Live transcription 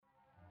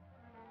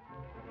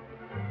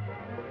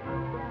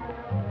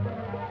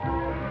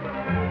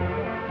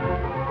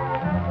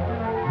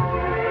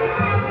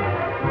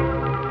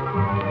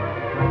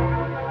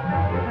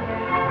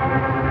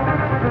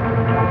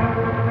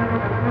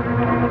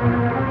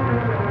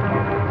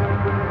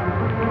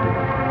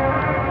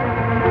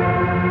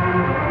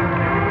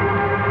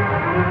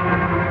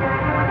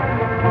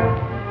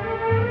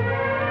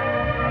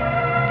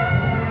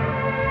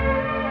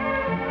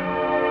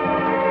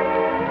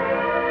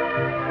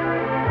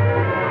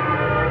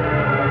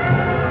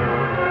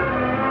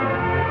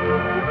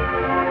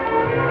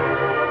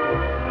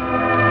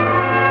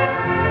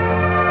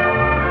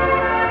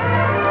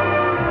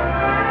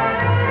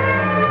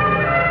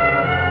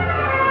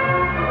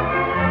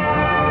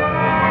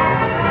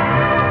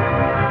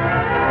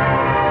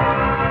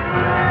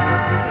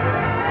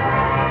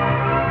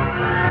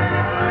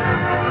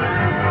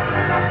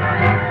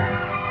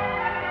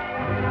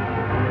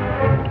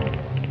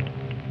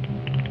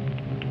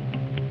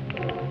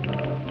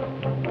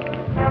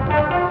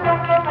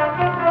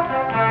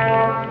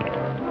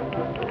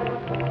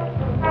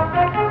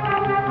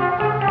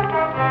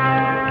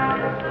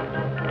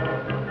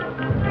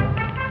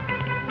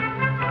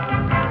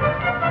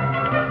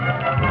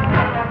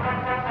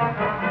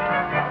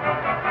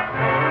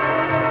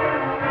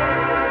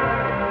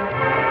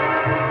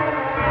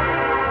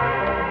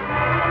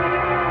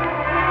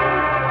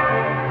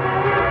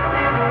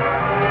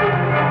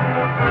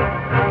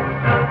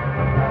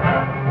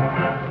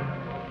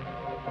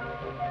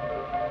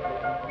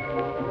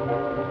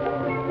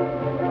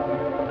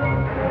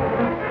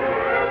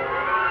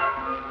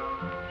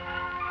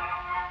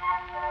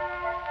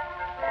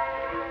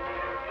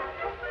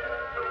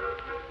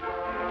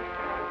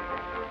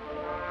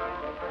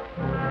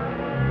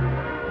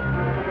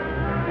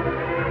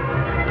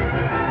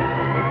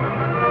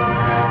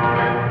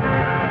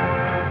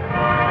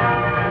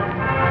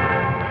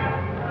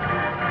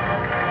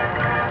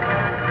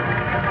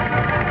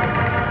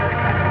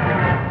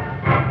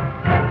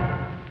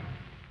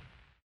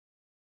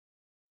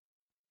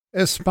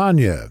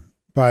Espagne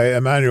by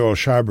Emmanuel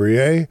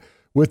Chabrier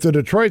with the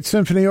Detroit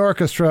Symphony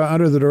Orchestra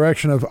under the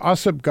direction of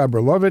Osip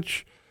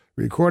Gabrilowitsch,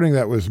 recording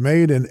that was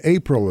made in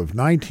April of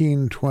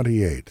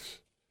 1928.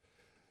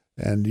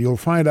 And you'll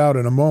find out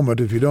in a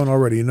moment, if you don't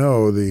already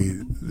know,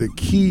 the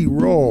key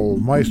role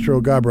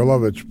Maestro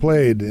Gabrilowitsch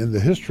played in the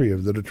history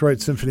of the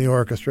Detroit Symphony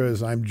Orchestra.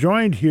 As I'm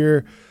joined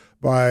here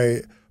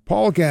by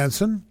Paul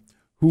Ganson,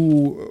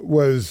 who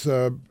was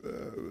a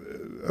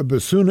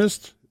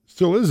bassoonist,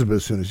 still is a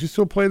bassoonist. You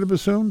still play the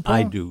bassoon, Paul?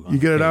 I do. You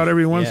get it out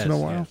every once in a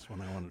while? Yes,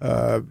 when I want to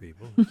talk to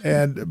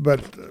people.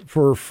 But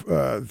for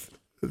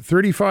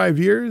 35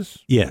 years?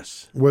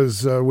 Yes.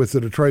 Was with the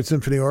Detroit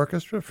Symphony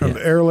Orchestra, from Yes.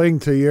 Erling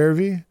to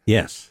Järvi?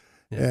 Yes.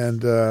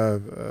 And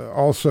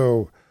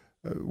also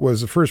was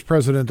the first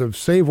president of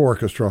Save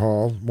Orchestra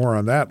Hall. More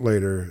on that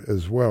later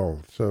as well.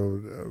 So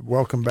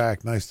welcome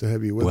back. Nice to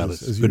have you with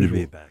us. It's good to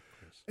be back,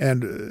 Chris.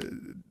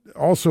 And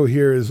also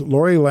here is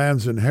Laurie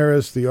Lanson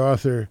Harris, the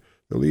author,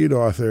 the lead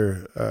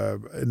author,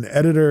 an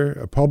editor,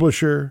 a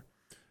publisher.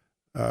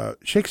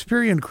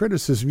 Shakespearean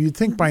criticism, you'd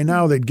think by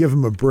now they'd give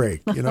him a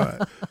break, you know.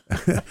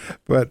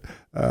 But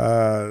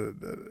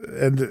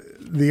and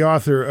the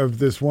author of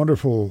this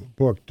wonderful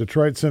book,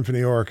 Detroit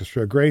Symphony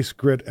Orchestra, Grace,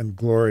 Grit, and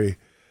Glory.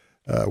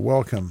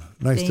 Welcome.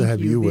 Nice to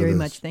have you with us. Thank you very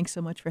much. Thanks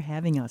so much for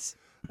having us.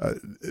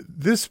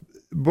 This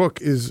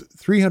book is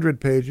 300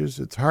 pages.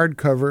 It's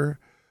hardcover.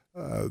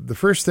 The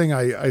first thing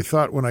I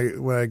thought when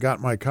I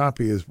got my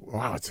copy is,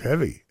 wow, it's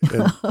heavy,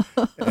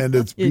 and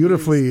it's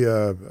beautifully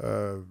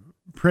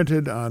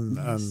printed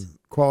on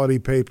quality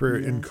paper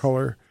in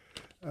color.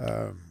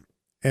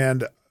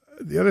 And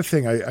the other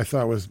thing I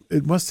thought was,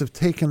 it must have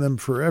taken them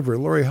forever.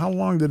 Laurie, how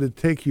long did it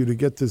take you to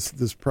get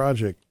this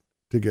project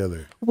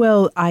together?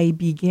 Well, I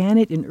began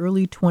it in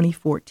early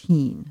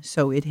 2014,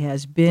 so it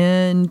has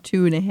been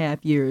 2.5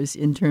 years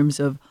in terms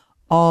of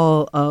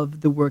all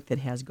of the work that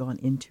has gone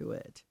into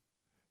it.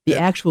 The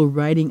actual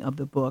writing of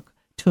the book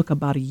took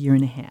about 1.5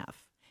 years.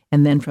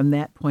 And then from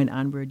that point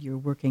onward, you're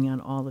working on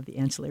all of the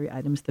ancillary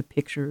items, the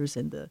pictures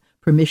and the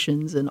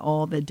permissions and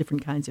all the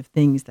different kinds of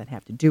things that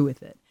have to do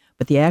with it.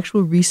 But the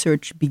actual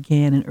research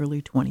began in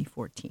early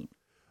 2014.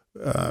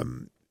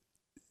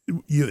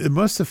 It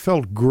must have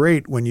felt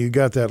great when you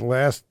got that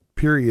last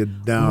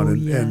period down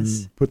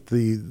and put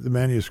the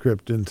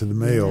manuscript into the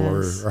mail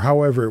or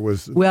however it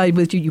was. Well,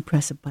 you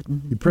press a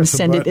button. You press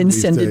send it and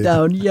send it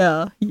down.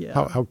 Yeah.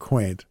 How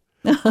quaint.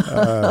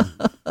 Not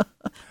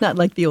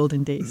like the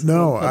olden days.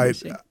 No,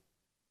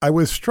 I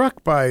was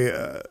struck by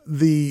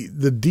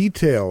the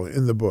detail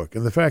in the book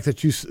and the fact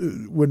that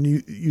when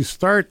you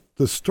start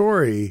the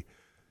story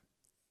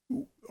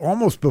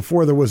almost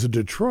before there was a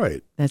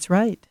Detroit. That's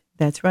right.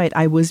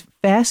 I was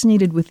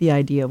fascinated with the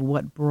idea of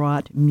what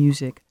brought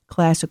music,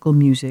 classical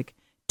music,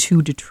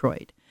 to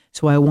Detroit.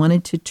 So I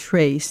wanted to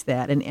trace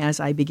that, and as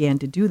I began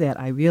to do that,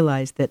 I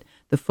realized that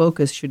the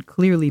focus should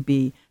clearly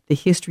be the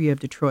history of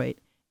Detroit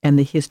and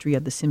the history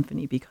of the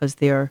symphony, because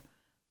their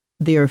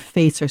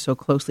fates are so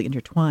closely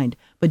intertwined.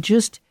 But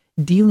just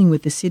dealing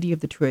with the city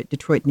of Detroit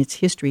and its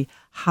history,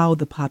 how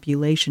the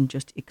population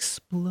just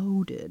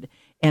exploded,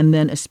 and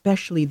then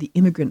especially the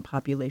immigrant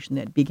population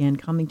that began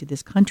coming to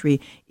this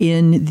country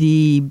in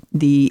the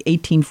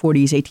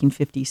 1840s,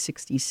 1850s,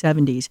 60s,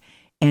 70s,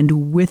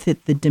 and with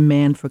it the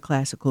demand for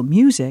classical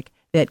music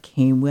that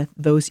came with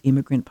those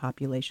immigrant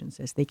populations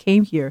as they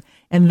came here.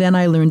 And then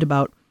I learned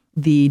about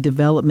the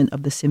development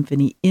of the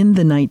symphony in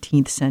the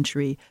 19th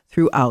century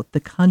throughout the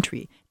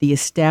country, the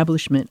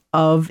establishment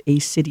of a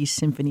city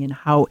symphony and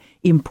how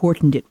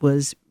important it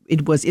was.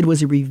 It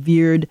was a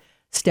revered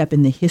step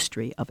in the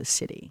history of a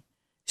city.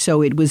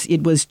 So it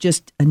was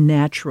just a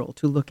natural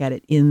to look at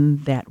it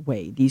in that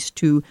way. These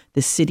two,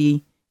 the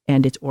city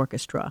and its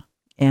orchestra,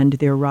 and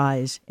their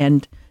rise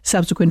and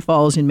subsequent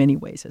falls in many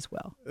ways as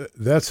well.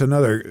 That's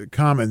another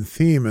common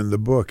theme in the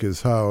book,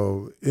 is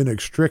how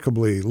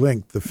inextricably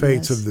linked the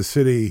fates of the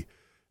city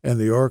and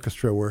the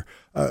orchestra were.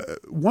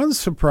 One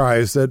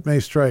surprise that may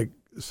strike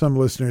some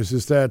listeners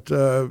is that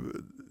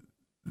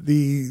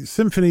the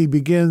symphony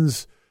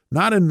begins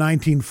not in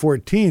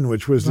 1914,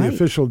 which was the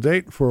official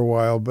date for a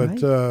while,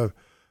 but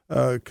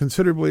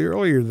considerably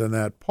earlier than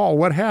that. Paul,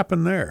 what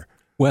happened there?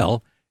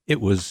 Well, it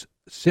was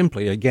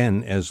simply,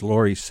 again, as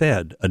Laurie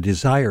said, a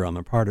desire on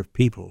the part of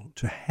people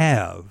to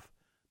have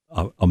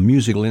a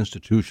musical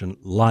institution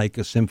like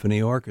a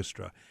symphony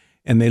orchestra.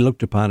 And they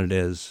looked upon it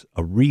as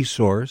a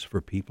resource for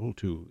people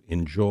to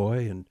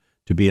enjoy and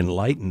to be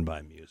enlightened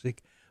by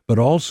music, but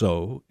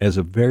also as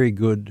a very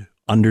good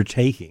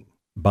undertaking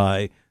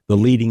by the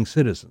leading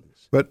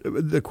citizens. But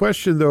the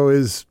question, though,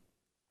 is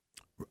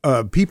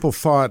people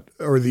thought,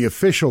 or the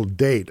official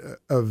date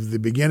of the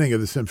beginning of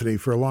the symphony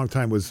for a long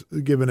time was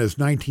given as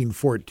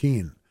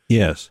 1914.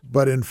 Yes.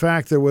 But in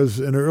fact, there was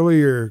an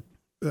earlier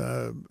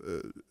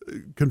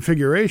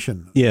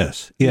configuration.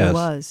 Yes. It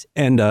was.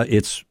 And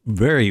it's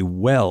very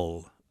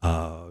well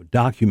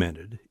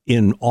documented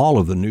in all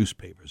of the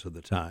newspapers of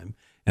the time,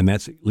 and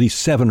that's at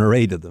least 7 or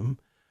 8 of them,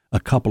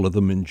 a couple of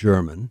them in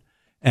German.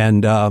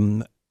 And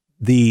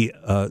the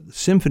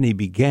symphony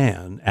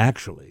began,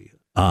 actually,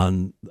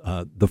 on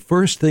the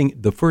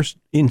first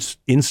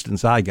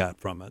instance I got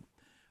from it,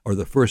 or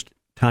the first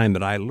time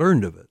that I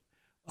learned of it.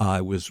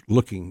 I was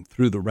looking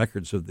through the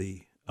records of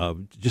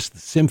just the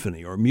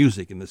symphony or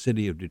music in the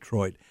city of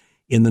Detroit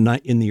in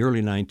the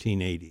early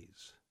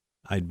 1980s.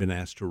 I'd been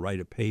asked to write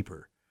a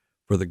paper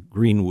for the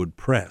Greenwood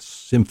Press,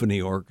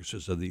 Symphony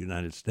Orchestras of the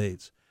United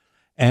States.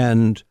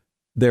 And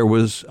there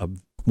was a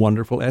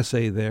wonderful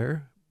essay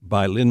there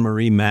by Lynn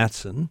Marie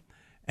Matson.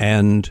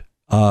 And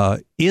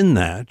in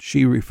that,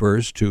 she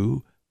refers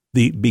to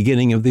the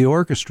beginning of the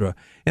orchestra.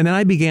 And then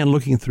I began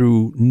looking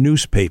through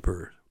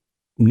newspapers.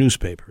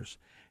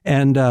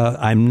 And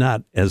I'm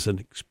not as an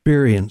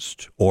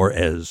experienced or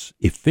as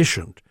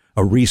efficient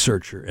a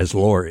researcher as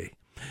Laurie.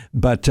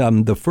 But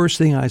the first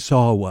thing I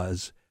saw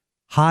was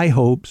High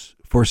Hopes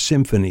for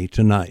Symphony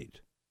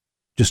Tonight,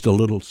 just a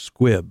little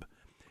squib.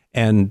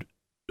 And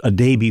a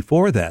day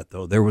before that,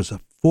 though, there was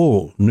a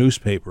full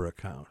newspaper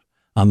account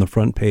on the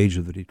front page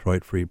of the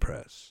Detroit Free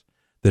Press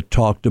that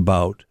talked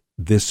about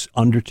this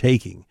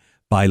undertaking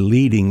by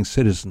leading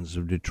citizens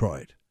of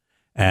Detroit.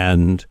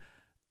 And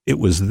it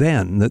was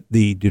then that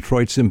the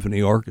Detroit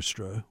Symphony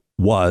Orchestra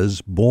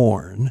was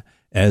born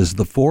as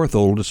the fourth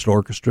oldest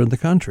orchestra in the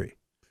country,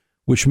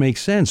 which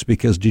makes sense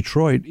because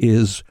Detroit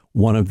is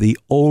one of the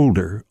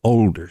older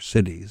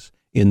cities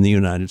in the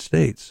United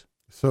States.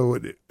 So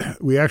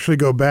we actually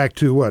go back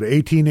to,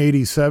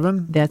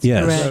 1887? That's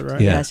yes. correct. Is that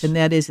right? Yes,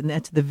 and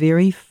that's the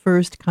very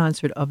first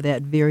concert of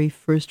that very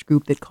first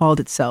group that called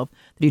itself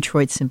the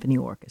Detroit Symphony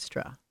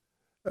Orchestra.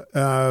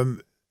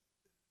 And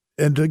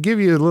to give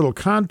you a little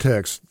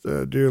context,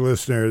 dear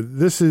listener,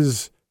 this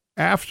is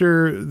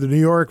after the New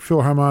York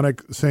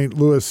Philharmonic, St.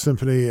 Louis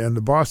Symphony, and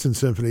the Boston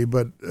Symphony,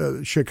 but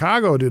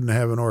Chicago didn't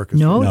have an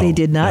orchestra. No, they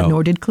did not,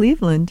 nor did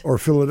Cleveland. Or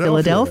Philadelphia.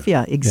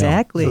 Philadelphia,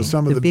 exactly. So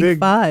some of the big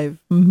five.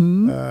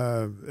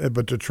 Mm-hmm.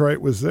 But Detroit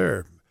was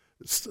there.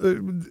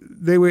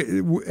 They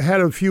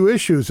had a few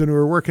issues and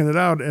were working it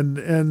out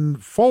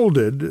and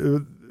folded.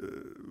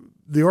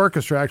 The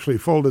orchestra actually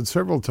folded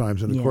several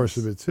times in the course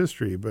of its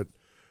history, but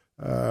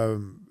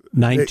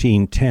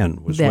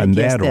 1910 was when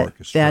that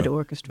orchestra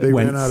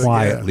went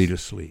quietly to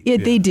sleep.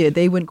 They did.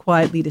 They went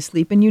quietly to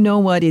sleep. And you know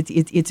what?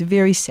 It's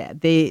very sad.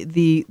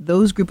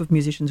 Those group of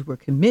musicians were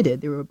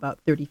committed. There were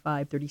about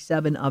 35,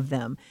 37 of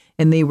them,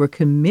 and they were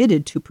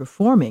committed to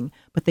performing,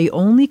 but they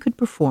only could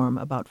perform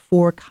about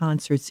 4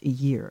 concerts a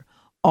year.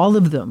 All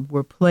of them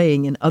were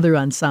playing in other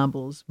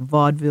ensembles,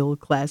 vaudeville,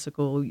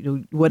 classical,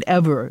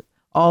 whatever,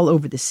 all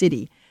over the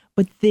city.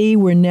 But they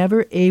were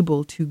never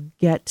able to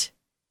get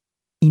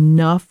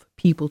enough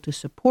people to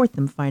support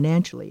them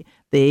financially.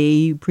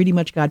 They pretty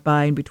much got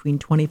by in between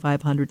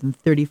 $2,500 and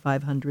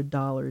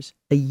 $3,500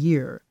 a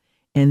year,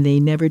 and they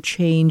never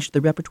changed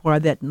the repertoire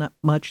that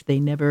much. They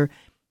never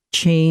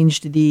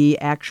changed the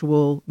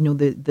actual,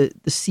 the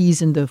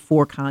season, the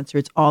 4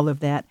 concerts, all of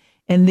that,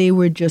 and they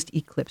were just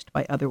eclipsed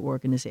by other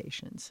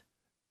organizations.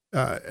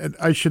 And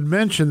I should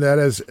mention that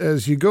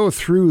as you go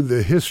through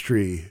the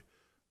history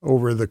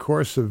over the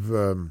course of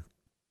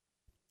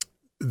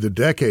the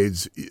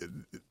decades,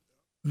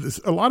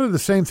 a lot of the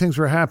same things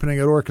were happening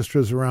at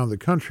orchestras around the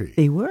country.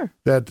 They were.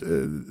 That,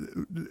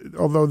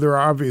 although there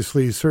are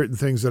obviously certain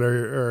things that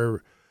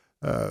are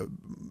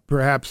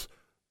perhaps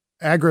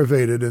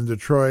aggravated in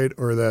Detroit,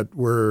 or that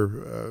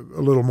were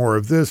a little more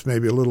of this,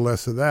 maybe a little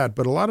less of that,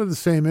 but a lot of the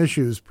same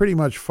issues pretty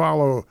much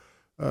follow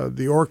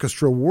the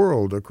orchestra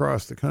world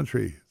across the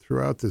country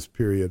throughout this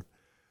period.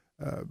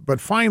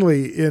 But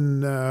finally,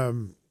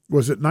 in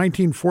was it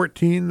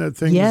 1914 that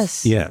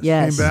things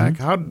came back?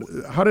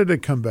 How did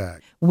it come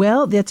back?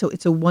 Well,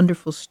 it's a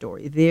wonderful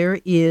story.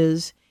 There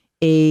is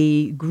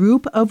a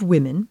group of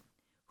women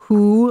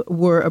who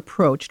were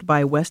approached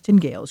by Weston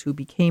Gales, who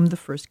became the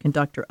first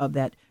conductor of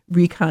that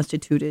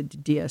reconstituted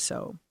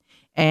DSO.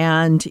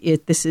 And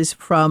this is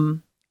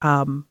from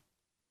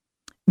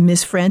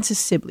Miss Frances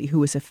Sibley,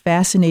 who is a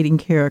fascinating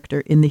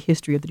character in the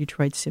history of the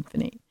Detroit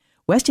Symphony.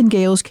 Weston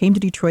Gales came to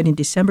Detroit in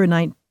December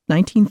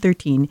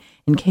 1913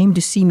 and came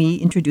to see me,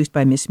 introduced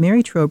by Miss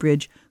Mary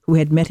Trowbridge, who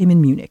had met him in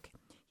Munich.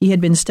 He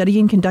had been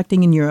studying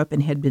conducting in Europe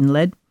and had been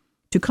led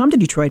to come to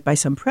Detroit by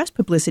some press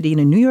publicity in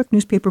a New York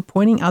newspaper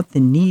pointing out the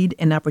need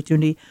and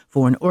opportunity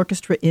for an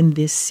orchestra in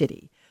this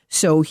city.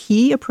 So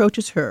he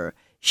approaches her.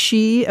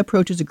 She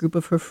approaches a group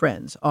of her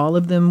friends, all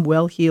of them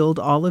well-heeled,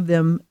 all of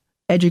them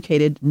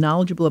educated,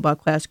 knowledgeable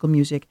about classical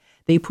music.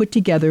 They put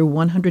together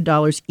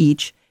 $100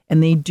 each,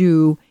 and they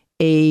do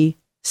a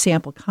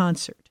sample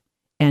concert.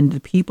 And the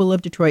people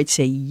of Detroit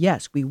say,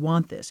 yes, we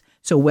want this.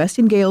 So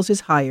Weston Gales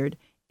is hired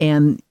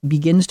and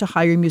begins to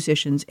hire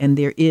musicians, and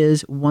there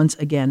is, once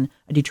again,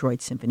 a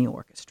Detroit Symphony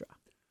Orchestra.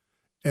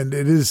 And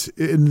it is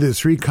in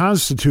this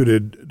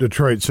reconstituted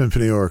Detroit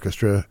Symphony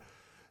Orchestra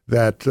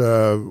that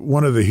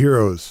one of the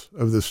heroes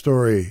of the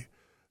story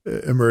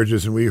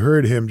emerges, and we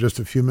heard him just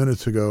a few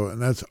minutes ago,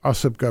 and that's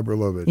Osip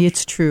Gabrilowitsch.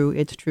 It's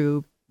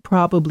true.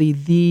 Probably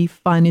the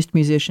finest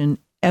musician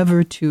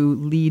ever to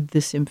lead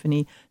the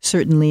symphony,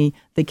 certainly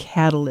the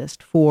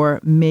catalyst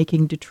for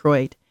making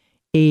Detroit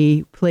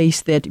a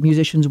place that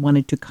musicians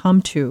wanted to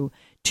come to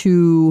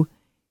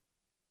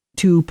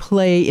to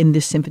play in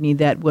this symphony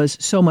that was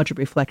so much a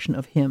reflection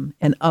of him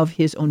and of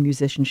his own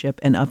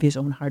musicianship and of his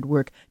own hard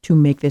work to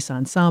make this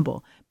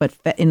ensemble. But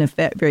in a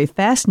very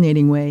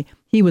fascinating way,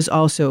 he was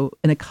also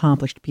an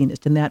accomplished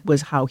pianist, and that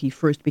was how he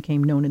first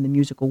became known in the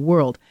musical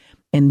world.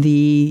 And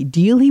the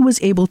deal he was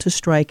able to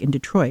strike in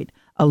Detroit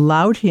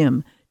allowed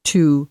him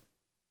to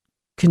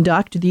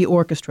conduct the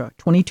orchestra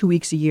 22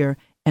 weeks a year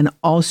and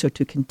also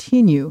to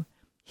continue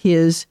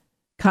his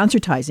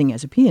concertizing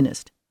as a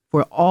pianist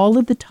for all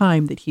of the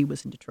time that he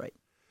was in Detroit.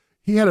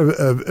 He had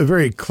a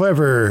very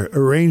clever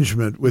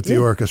arrangement with the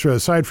orchestra,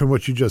 aside from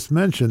what you just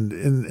mentioned,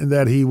 in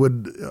that he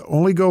would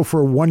only go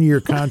for a one-year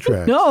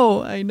contract.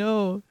 No, I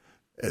know.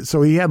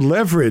 So he had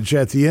leverage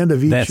at the end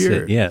of each That's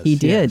year. it, yes. He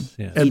did.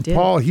 Yes. And He did.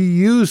 Paul, he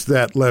used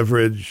that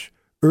leverage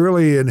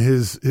early in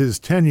his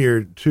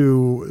tenure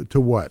to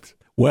what?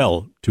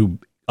 Well, to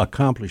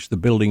accomplish the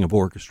building of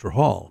Orchestra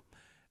Hall,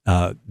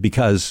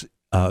 because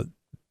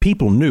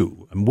people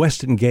knew, and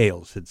Weston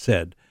Gales had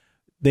said,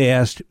 they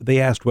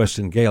asked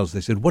Weston Gales,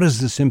 they said, what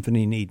does the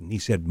symphony need? And he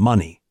said,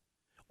 money.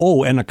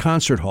 Oh, and a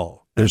concert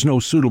hall. There's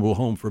no suitable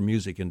home for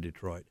music in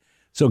Detroit.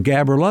 So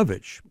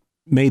Gabrilowitsch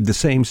made the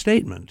same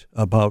statement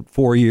about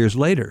 4 years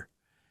later.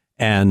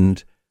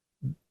 And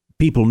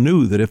people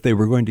knew that if they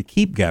were going to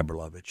keep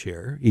Gabrilowitsch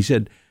here, he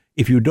said,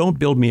 if you don't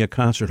build me a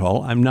concert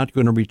hall, I'm not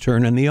going to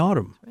return in the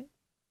autumn. Right.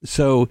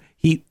 So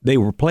they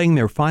were playing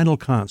their final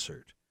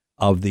concert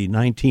of the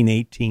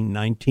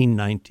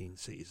 1918-1919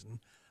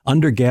 season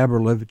under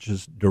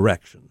Gabrilowitsch's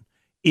direction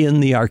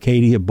in the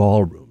Arcadia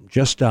Ballroom,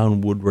 just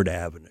down Woodward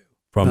Avenue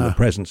from the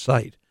present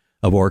site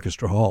of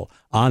Orchestra Hall.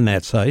 On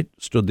that site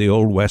stood the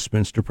old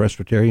Westminster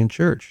Presbyterian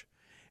Church.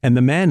 And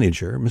the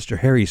manager, Mr.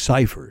 Harry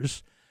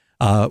Cyphers,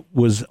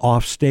 was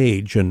off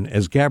stage. And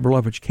as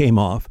Gabrilowitsch came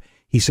off,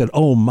 he said,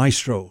 oh,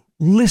 maestro,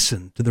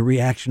 listen to the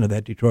reaction of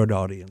that Detroit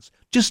audience.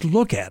 Just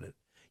look at it.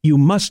 You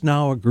must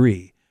now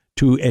agree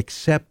to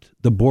accept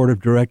the board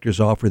of directors'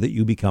 offer that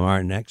you become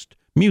our next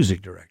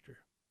music director.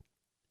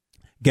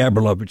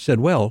 Gabrilowitsch said,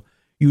 well,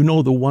 you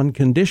know the one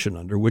condition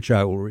under which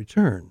I will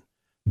return.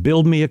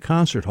 Build me a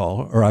concert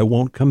hall or I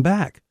won't come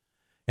back.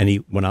 And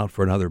he went out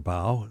for another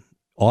bow.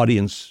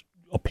 Audience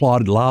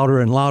applauded louder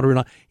and louder.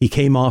 And he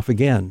came off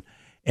again.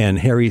 And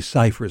Harry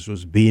Cyphers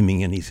was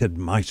beaming and he said,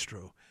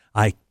 maestro,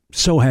 I'm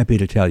so happy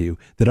to tell you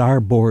that our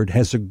board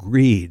has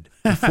agreed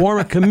to form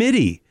a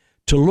committee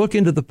to look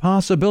into the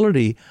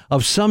possibility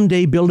of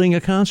someday building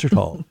a concert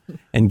hall.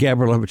 And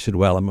Gabrilowitsch said,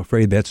 well, I'm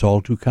afraid that's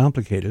all too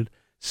complicated.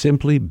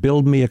 Simply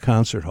build me a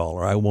concert hall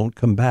or I won't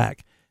come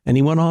back. And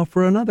he went off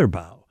for another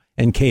bow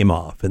and came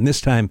off. And this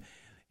time,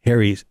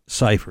 Harry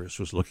Cyphers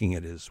was looking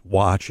at his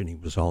watch and he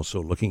was also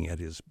looking at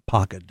his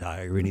pocket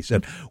diary. And he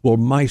said, well,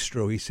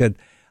 maestro, he said,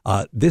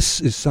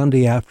 this is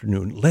Sunday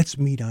afternoon. Let's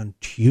meet on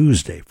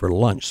Tuesday for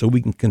lunch so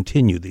we can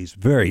continue these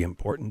very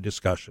important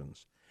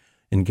discussions.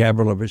 And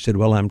Gabrilowitsch said,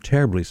 well, I'm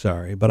terribly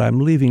sorry, but I'm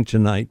leaving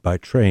tonight by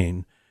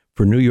train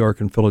for New York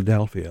and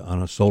Philadelphia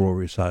on a solo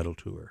recital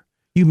tour.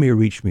 You may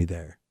reach me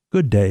there.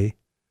 Good day.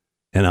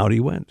 And out he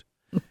went.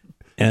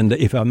 And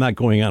if I'm not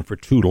going on for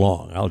too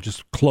long, I'll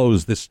just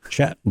close this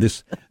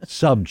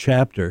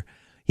sub-chapter.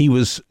 He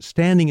was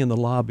standing in the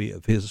lobby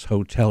of his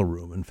hotel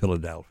room in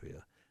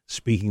Philadelphia,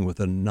 speaking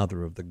with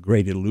another of the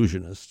great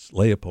illusionists,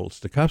 Leopold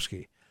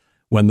Stokowski,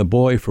 when the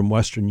boy from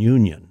Western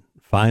Union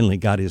finally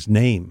got his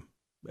name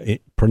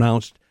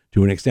pronounced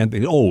to an extent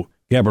that, oh,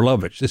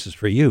 Gabrilowitsch, this is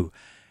for you.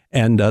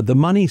 And the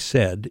money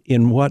said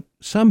in what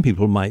some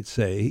people might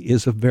say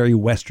is a very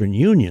Western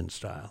Union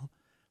style,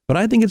 but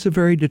I think it's a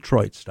very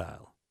Detroit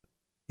style.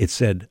 It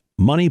said,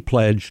 money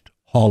pledged,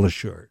 hall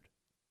assured.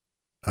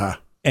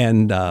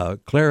 And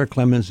Clara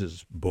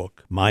Clemens'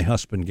 book, My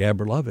Husband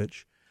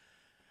Gabrilowitsch,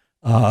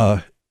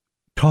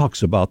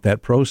 talks about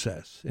that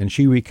process. And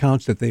she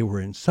recounts that they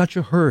were in such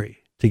a hurry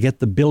to get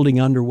the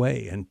building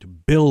underway and to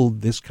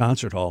build this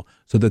concert hall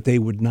so that they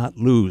would not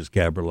lose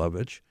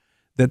Gabrilowitsch,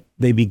 that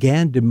they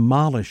began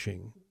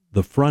demolishing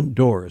the front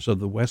doors of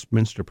the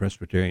Westminster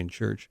Presbyterian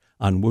Church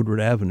on Woodward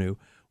Avenue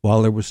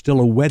while there was still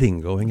a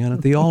wedding going on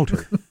at the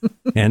altar.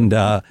 And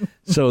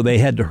so they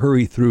had to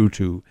hurry through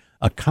to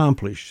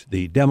accomplish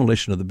the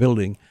demolition of the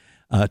building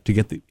to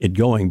get it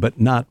going, but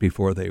not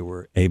before they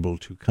were able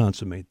to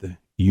consummate the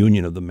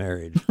union of the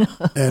marriage.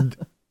 And,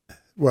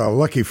 well,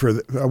 lucky for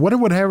what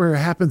would ever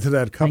happen to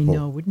that couple? I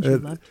know. Wouldn't you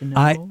love to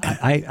know?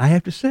 I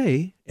have to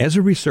say, as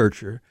a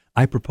researcher,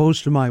 I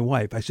proposed to my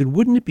wife. I said,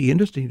 wouldn't it be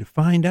interesting to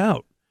find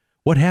out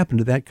what happened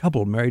to that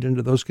couple married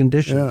under those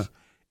conditions? Yeah.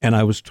 And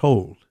I was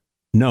told,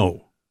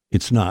 no,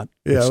 it's not.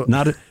 Yeah. It's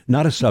not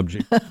a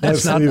subject.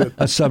 That's not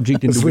a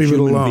subject into Let's which leave it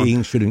human alone.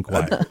 beings should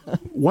inquire.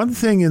 One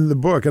thing in the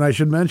book, and I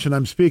should mention,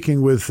 I'm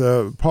speaking with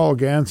Paul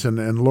Ganson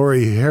and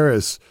Laurie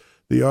Harris,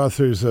 the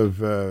authors of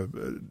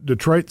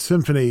Detroit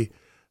Symphony.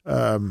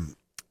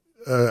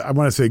 I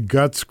want to say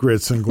Guts,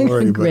 Grits, and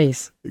Glory.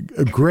 Grace.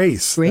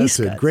 Grace. Grace, That's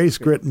it. Guts, Grace,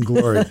 Grit, and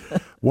Glory.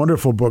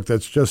 Wonderful book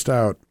that's just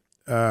out.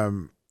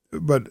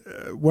 But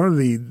one of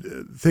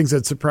the things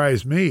that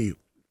surprised me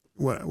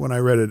when I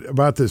read it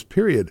about this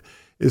period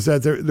is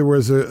that there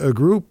was a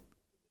group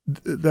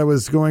that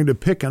was going to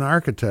pick an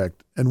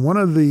architect, and one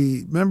of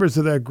the members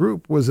of that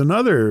group was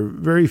another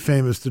very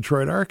famous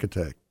Detroit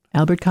architect.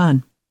 Albert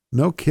Kahn.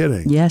 No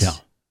kidding. Yes. Yeah.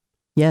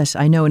 Yes,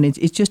 I know. And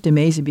it's just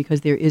amazing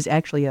because there is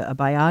actually a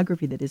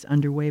biography that is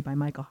underway by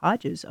Michael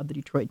Hodges of the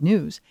Detroit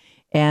News.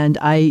 And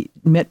I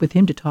met with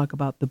him to talk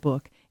about the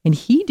book. And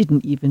he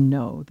didn't even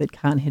know that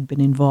Kahn had been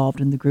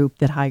involved in the group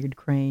that hired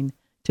Crane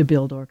to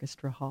build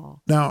Orchestra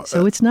Hall. Now,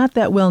 so it's not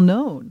that well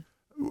known.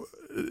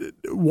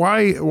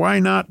 Why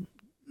not?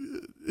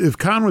 If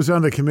Kahn was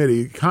on the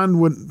committee,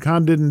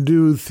 Kahn didn't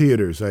do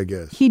theaters, I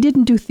guess. He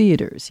didn't do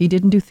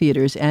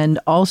theaters. And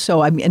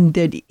also, I mean,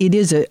 that it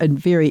is a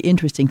very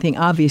interesting thing.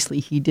 Obviously,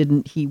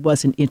 he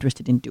wasn't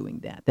interested in doing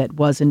that. That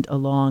wasn't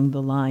along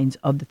the lines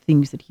of the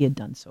things that he had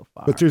done so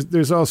far. But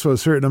there's also a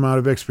certain amount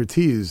of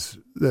expertise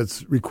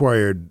that's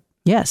required.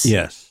 Yes.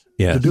 Yes.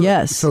 Yes.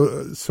 Yes.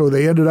 So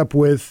they ended up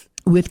with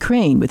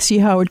Crane, with C.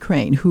 Howard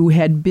Crane, who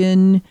had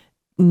been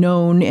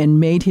known and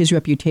made his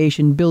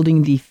reputation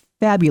building the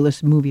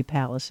fabulous movie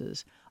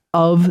palaces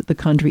of the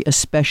country,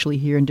 especially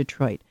here in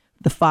Detroit.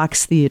 The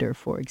Fox Theater,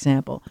 for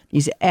example.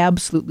 These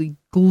absolutely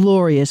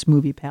glorious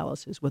movie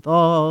palaces with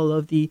all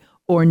of the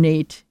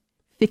ornate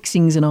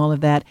fixings and all of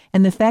that.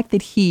 And the fact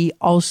that he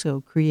also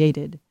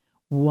created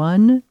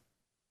one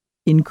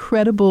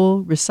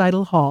incredible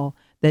recital hall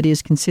that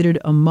is considered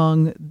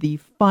among the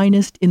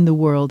finest in the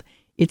world.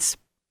 It's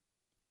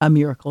a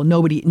miracle.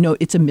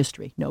 It's a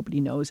mystery. Nobody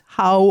knows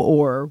how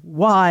or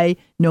why.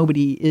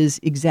 Nobody is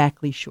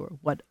exactly sure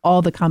what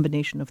all the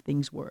combination of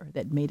things were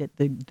that made it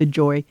the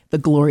joy, the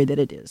glory that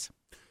it is.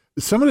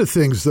 Some of the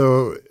things,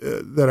 though,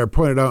 that are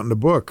pointed out in the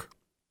book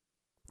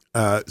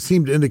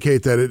seem to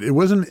indicate that it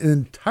wasn't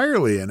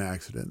entirely an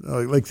accident,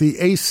 like the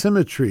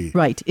asymmetry.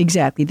 Right,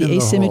 exactly. The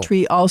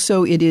asymmetry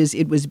also,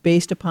 it was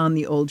based upon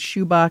the old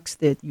shoebox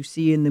that you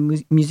see in the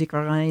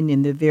Musikverein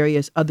and the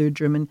various other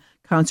German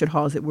concert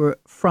halls that were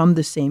from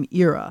the same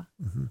era.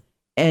 Mm-hmm.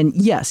 And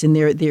yes, and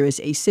there is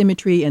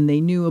asymmetry, and they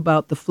knew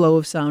about the flow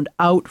of sound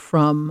out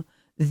from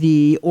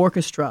the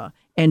orchestra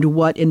and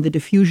the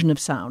diffusion of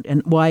sound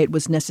and why it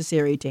was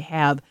necessary to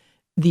have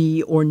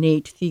the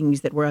ornate things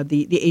that were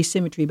the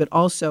asymmetry, but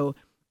also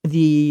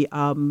the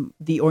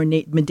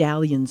ornate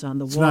medallions on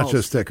the walls. It's not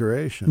just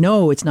decoration.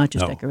 No, it's not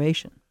just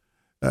decoration.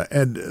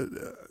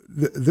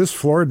 This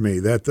floored me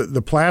that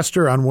the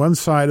plaster on one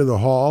side of the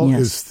hall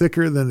is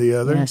thicker than the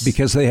other. Yes.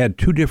 Because they had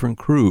two different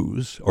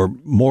crews, or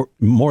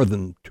more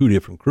than two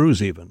different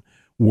crews even,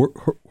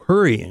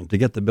 hurrying to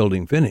get the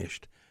building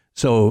finished.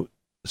 So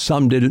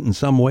some did it in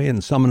some way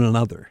and some in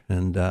another.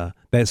 And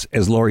that's,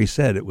 as Laurie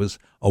said, it was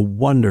a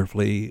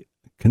wonderfully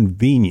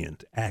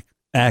convenient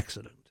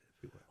accident.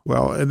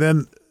 Well, and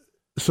then,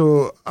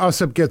 so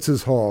Ossip gets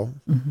his hall,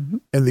 mm-hmm.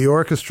 and the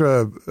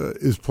orchestra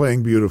is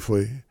playing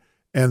beautifully,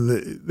 and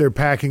they're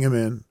packing him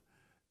in.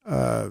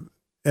 And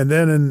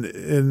then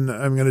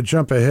I'm going to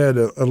jump ahead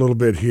a little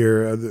bit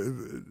here.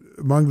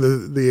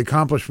 Among the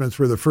accomplishments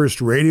were the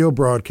first radio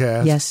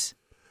broadcast. Yes.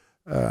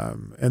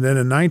 And then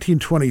in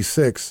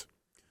 1926,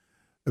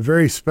 a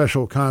very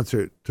special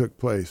concert took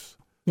place.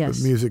 Yes.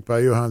 With music by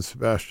Johann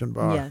Sebastian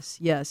Bach.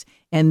 Yes.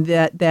 And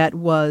that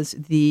was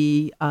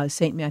the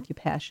St. Matthew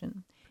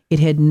Passion. It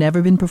had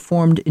never been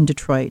performed in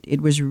Detroit. It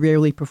was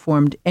rarely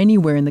performed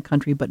anywhere in the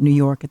country but New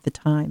York at the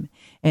time.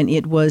 And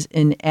it was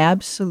an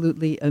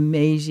absolutely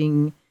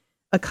amazing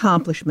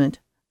accomplishment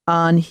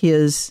on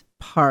his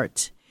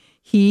part.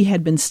 He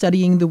had been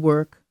studying the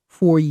work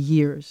for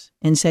years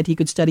and said he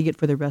could study it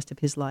for the rest of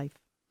his life.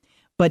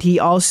 But he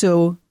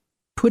also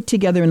put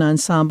together an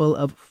ensemble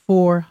of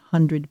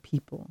 400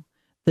 people,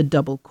 the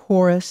double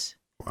chorus,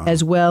 wow.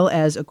 as well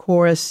as a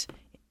chorus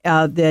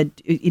that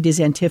it is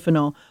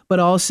antiphonal,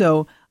 but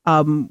also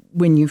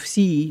when you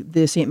see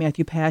the St.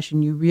 Matthew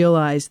Passion, you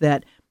realize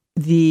that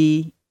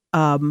the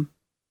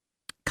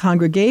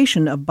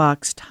congregation of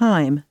Bach's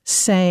time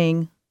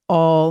sang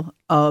all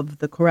of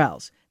the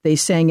chorales. They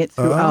sang it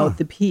throughout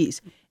the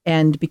piece.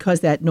 And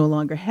because that no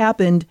longer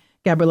happened,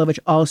 Gabrilowitsch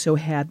also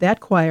had that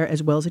choir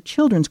as well as a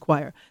children's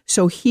choir.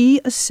 So he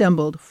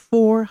assembled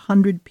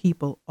 400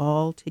 people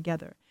all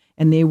together.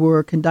 And they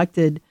were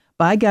conducted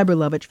by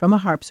Gabrilowitsch from a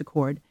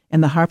harpsichord.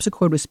 And the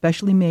harpsichord was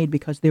specially made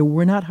because there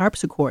were not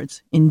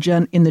harpsichords in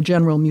the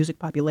general music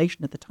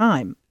population at the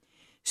time.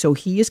 So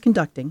he is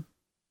conducting,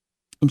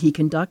 and he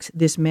conducts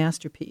this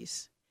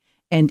masterpiece.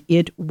 And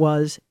it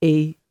was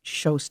a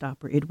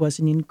showstopper. It was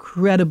an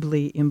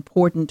incredibly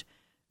important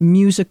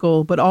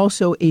musical, but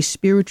also a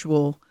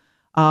spiritual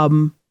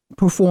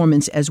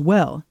performance as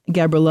well.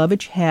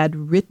 Gabrilowitsch had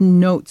written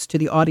notes to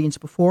the audience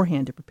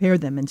beforehand to prepare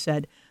them and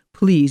said,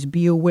 please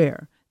be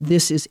aware,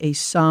 this is a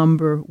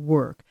somber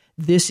work.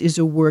 This is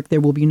a work,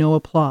 there will be no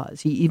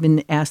applause. He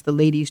even asked the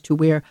ladies to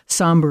wear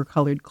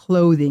somber-colored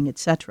clothing,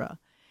 etc.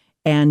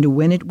 And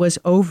when it was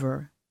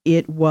over,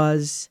 it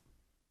was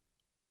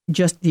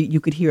just, you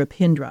could hear a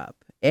pin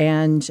drop.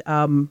 And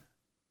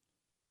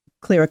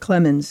Clara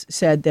Clemens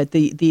said that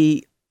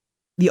the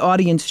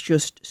audience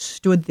just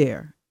stood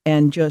there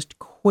and just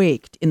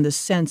quaked in the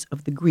sense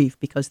of the grief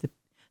because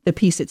the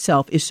piece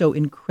itself is so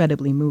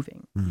incredibly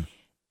moving. Mm.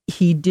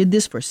 he did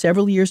this for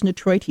several years in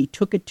Detroit. He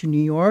took it to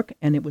New York,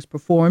 and it was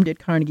performed at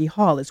Carnegie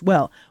Hall as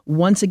well,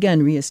 once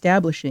again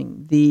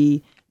reestablishing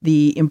the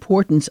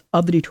importance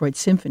of the Detroit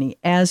Symphony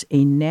as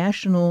a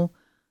national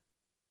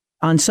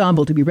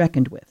ensemble to be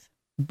reckoned with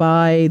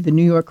by the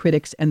New York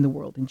critics and the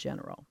world in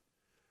general.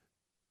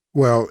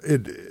 Well,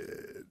 it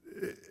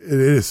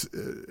is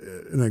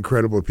an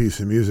incredible piece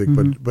of music,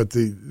 but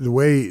the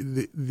way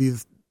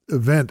the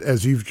event,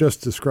 as you've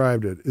just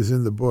described it, is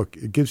in the book.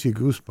 It gives you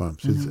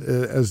goosebumps,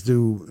 as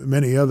do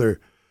many other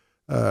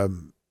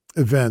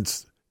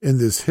events in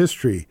this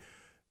history.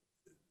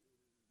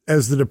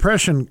 As the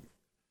Depression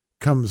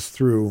comes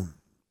through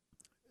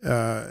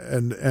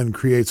and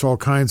creates all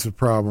kinds of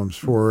problems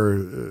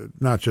for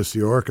not just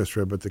the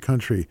orchestra but the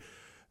country,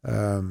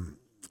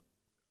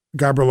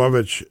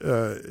 Gabrilowitsch,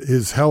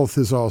 his health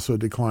is also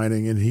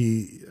declining, and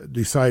he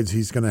decides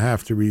he's going to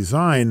have to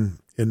resign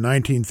in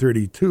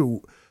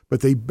 1932. But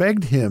they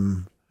begged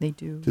him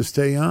to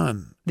stay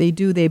on. They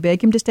do. They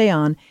beg him to stay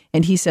on,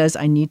 and he says,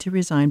 I need to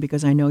resign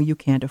because I know you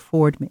can't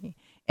afford me.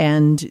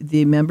 And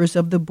the members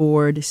of the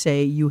board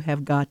say, you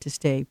have got to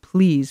stay.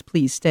 Please,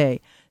 please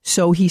stay.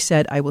 So he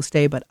said, I will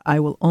stay, but I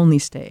will only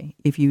stay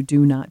if you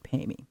do not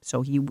pay me.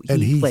 So he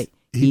played.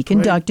 He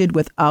conducted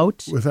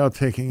without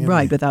taking any.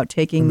 Right, without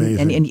taking.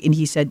 Amazing. And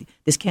he said,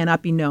 this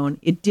cannot be known.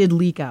 It did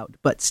leak out,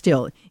 but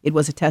still, it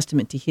was a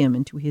testament to him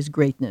and to his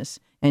greatness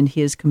and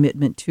his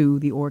commitment to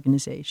the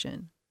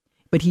organization.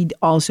 But he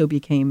also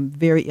became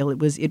very ill.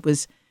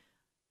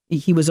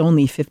 He was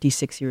only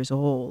 56 years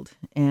old,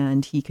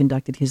 and he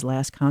conducted his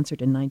last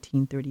concert in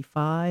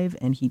 1935,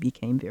 and he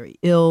became very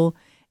ill,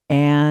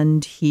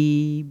 and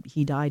he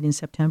died in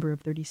September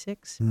of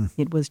 36.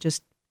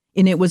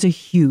 It was a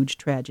huge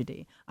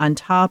tragedy on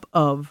top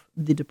of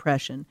the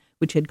Depression,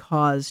 which had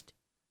caused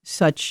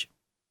such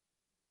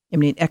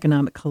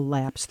economic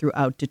collapse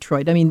throughout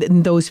Detroit.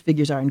 Those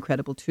figures are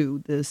incredible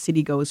too. The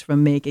city goes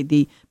from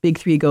the big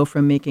three go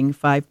from making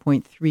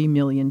 5.3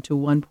 million to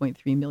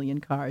 1.3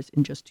 million cars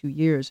in just 2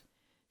 years.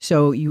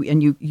 So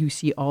you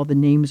see all the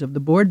names of the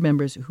board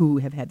members who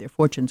have had their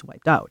fortunes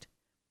wiped out.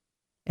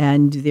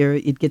 And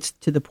it gets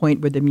to the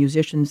point where the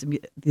musicians,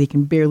 they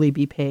can barely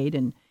be paid.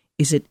 And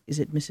is it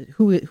Mrs.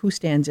 Who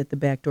stands at the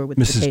back door with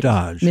Mrs. potatoes?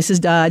 Dodge?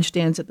 Mrs. Dodge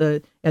stands at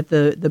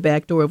the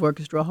back door of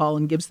Orchestra Hall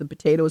and gives the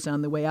potatoes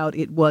on the way out.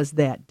 It was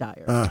that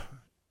dire.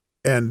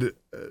 And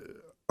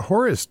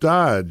Horace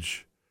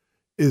Dodge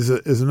is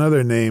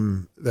another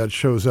name that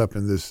shows up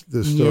in this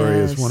story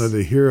as one of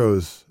the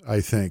heroes,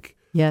 I think.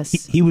 Yes,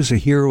 he was a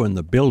hero in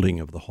the building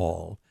of the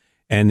hall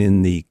and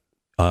in the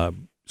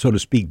so to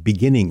speak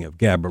beginning of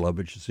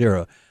Gabrilowitsch's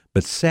era.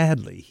 But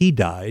sadly, he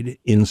died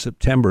in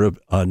September of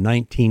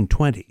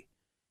 1920.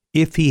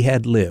 If he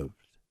had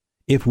lived,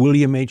 if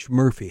William H.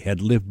 Murphy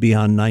had lived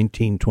beyond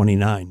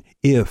 1929,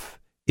 if.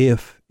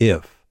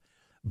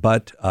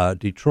 But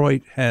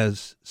Detroit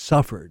has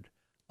suffered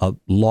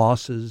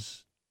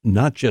losses,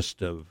 not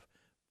just of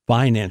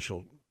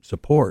financial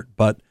support,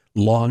 but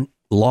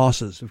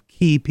losses of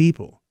key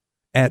people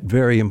at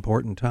very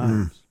important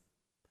times.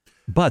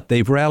 But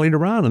they've rallied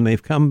around and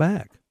they've come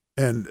back.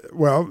 And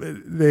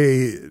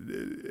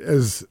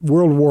as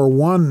World War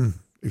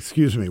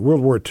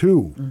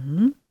II.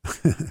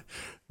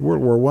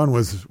 World War I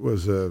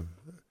was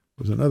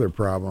another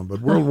problem, but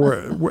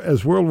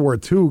as World War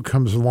II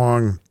comes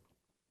along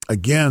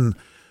again,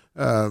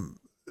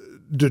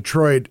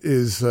 Detroit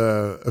is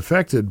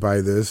affected by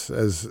this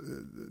as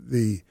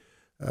the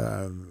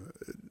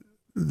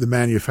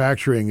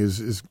manufacturing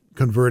is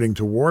converting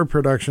to war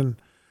production.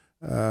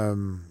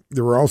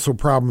 There were also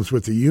problems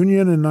with the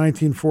Union in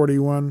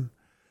 1941.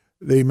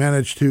 They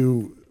managed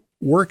to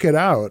work it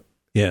out.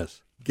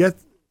 Yes.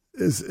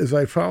 As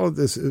I followed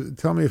this,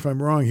 tell me if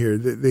I'm wrong here.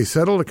 They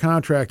settled a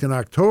contract in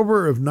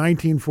October of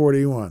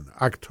 1941.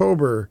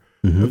 October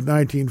of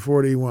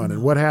 1941.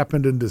 And what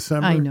happened in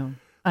December?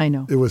 I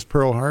know. It was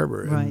Pearl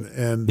Harbor. Right.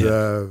 And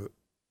Yes.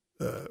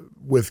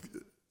 With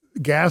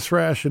gas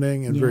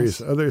rationing and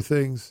various other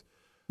things.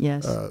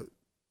 Yes.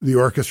 The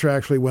orchestra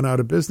actually went out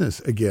of business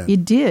again.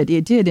 It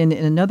did. And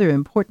another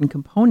important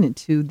component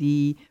to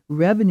the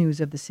revenues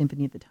of the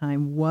symphony at the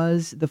time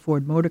was the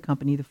Ford Motor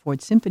Company, the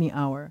Ford Symphony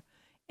Hour,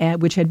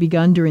 which had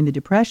begun during the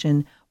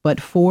Depression,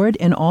 but Ford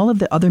and all of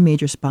the other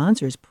major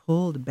sponsors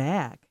pulled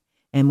back.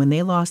 And when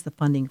they lost the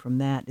funding from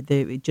that,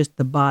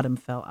 the bottom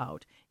fell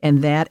out.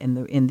 And that and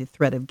the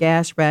threat of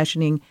gas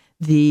rationing,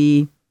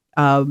 the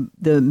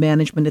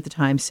management at the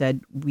time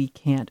said, we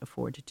can't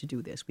afford to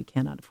do this. We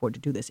cannot afford to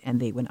do this.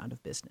 And they went out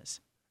of business.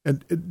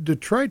 And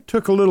Detroit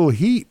took a little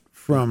heat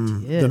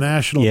from the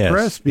national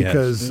press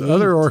because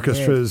other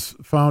orchestras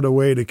found a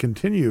way to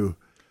continue.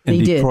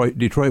 And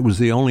Detroit was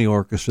the only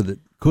orchestra that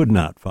could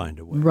not find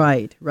a way.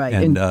 Right.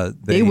 And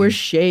they were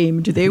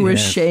shamed. They were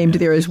shamed.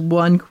 There is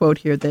one quote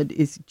here that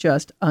is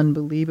just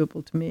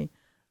unbelievable to me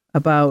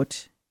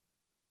about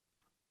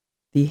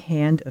the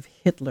hand of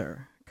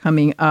Hitler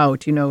coming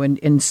out,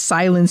 and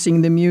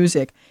silencing the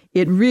music.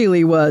 It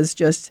really was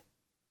just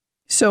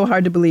so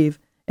hard to believe.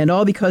 And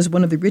all because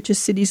one of the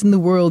richest cities in the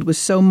world was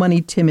so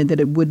money timid that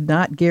it would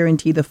not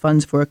guarantee the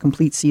funds for a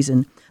complete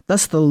season.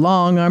 Thus, the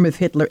long arm of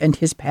Hitler and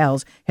his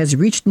pals has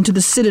reached into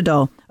the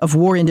citadel of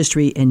war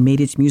industry and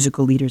made its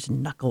musical leaders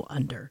knuckle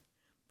under.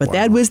 But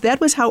that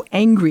was how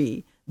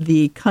angry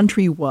the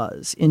country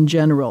was in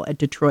general at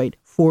Detroit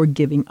for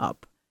giving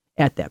up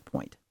at that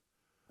point.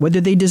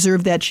 Whether they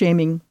deserved that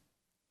shaming,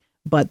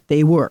 but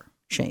they were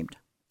shamed.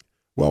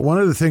 Well, one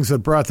of the things that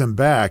brought them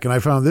back, and I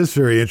found this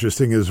very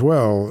interesting as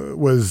well,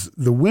 was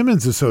the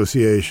Women's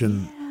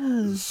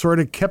Association sort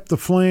of kept the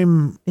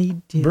flame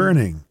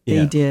burning.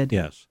 They did.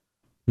 Yes.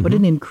 What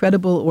an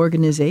incredible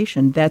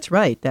organization. That's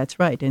right.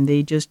 And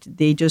they just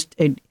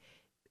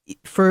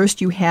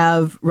first you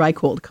have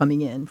Reichhold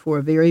coming in for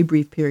a very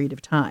brief period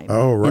of time.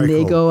 Oh, Reichhold. And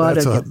they go out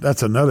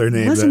that's another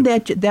name.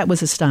 That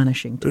was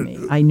astonishing to me.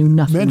 I knew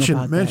nothing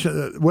about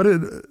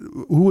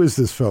that. Who is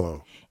this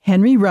fellow?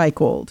 Henry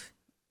Reichhold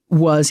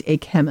was a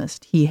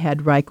chemist. He had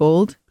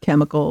Reichhold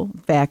Chemical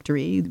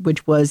Factory,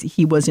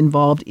 he was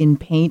involved in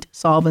paint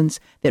solvents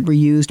that were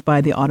used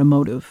by the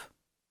automotive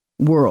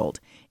world.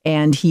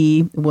 And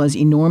he was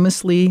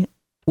enormously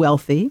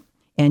wealthy,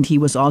 and he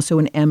was also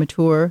an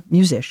amateur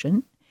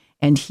musician.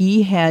 And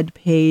he had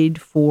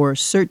paid for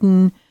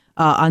certain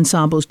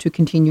ensembles to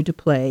continue to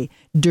play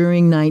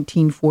during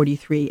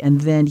 1943.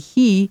 And then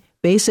he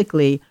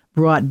basically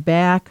brought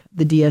back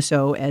the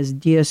DSO as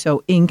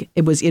DSO Inc.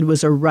 It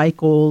was a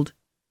Reichhold.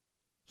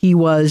 He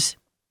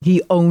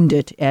owned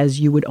it as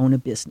you would own a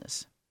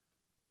business.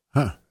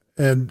 Huh.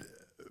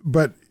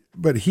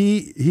 But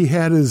he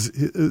had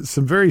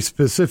some very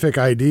specific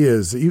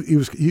ideas. He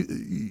was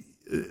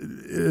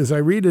as I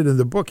read it in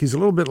the book, he's a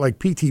little bit like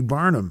P.T.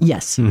 Barnum.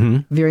 Yes,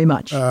 very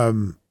much.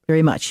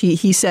 Very much.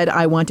 He said,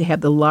 I want to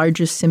have the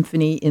largest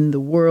symphony in the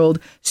world.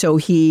 So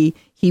he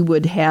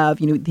would have,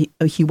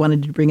 he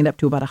wanted to bring it up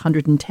to about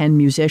 110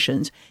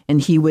 musicians. And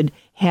he would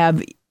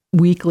have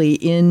weekly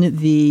in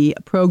the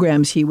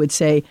programs, he would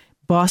say,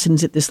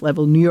 Boston's at this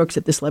level, New York's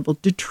at this level,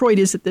 Detroit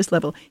is at this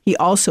level. He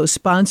also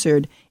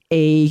sponsored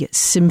a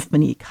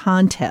symphony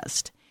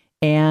contest.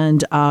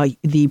 And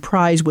the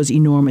prize was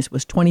enormous. It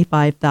was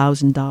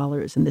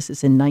 $25,000, and this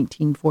is in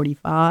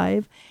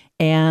 1945.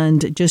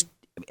 And just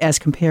as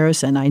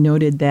comparison, I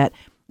noted that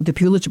the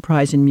Pulitzer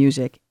Prize in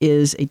Music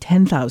is a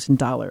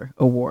 $10,000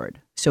 award.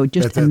 So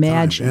just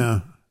imagine. Time,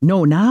 yeah.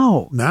 No,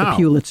 now the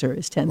Pulitzer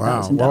is $10,000.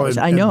 Wow. Well,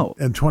 I know.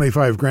 And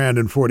 $25,000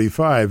 and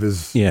 45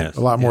 is a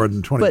lot more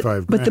than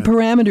 $25,000. But the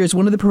parameters,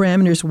 one of the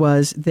parameters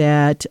was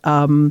that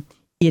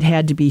it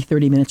had to be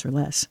 30 minutes or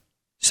less.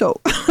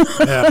 So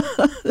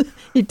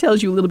it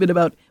tells you a little bit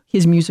about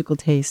his musical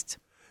tastes.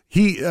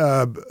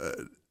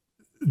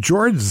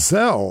 George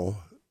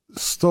Zell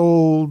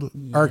stole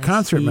our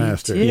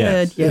concertmaster in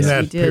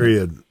that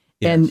period.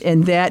 Yes.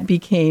 And that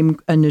became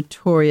a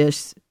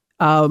notorious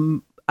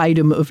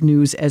item of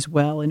news as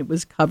well. And it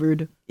was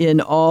covered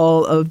in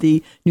all of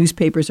the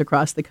newspapers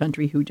across the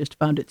country who just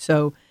found it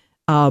so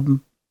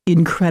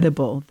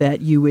incredible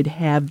that you would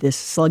have this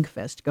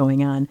slugfest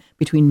going on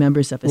between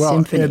members of a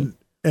symphony.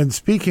 And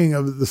speaking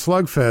of the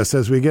slugfest,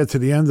 as we get to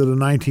the end of the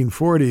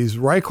 1940s,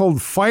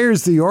 Reichhold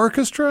fires the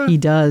orchestra? He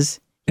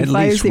does. He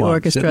fires the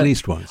orchestra. At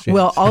least once. Yes.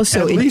 Well,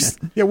 also...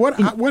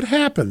 What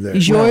happened there?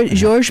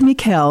 Georges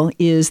Michel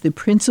is the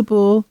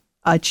principal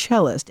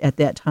cellist at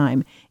that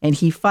time, and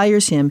he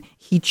fires him.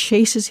 He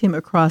chases him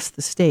across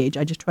the stage.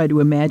 I just try to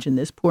imagine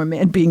this poor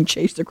man being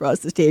chased across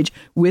the stage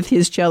with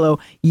his cello.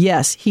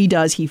 Yes, he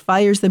does. He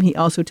fires them. He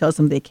also tells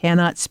them they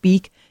cannot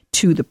speak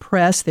to the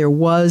press. There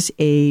was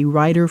a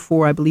writer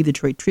for, I believe, the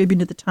Detroit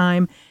Tribune at the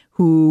time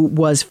who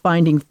was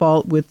finding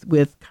fault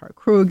with Karl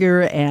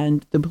Kruger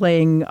and the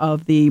playing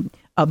of the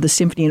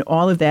symphony and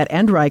all of that,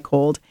 and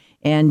Reichhold.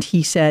 And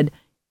he said,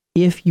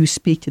 if you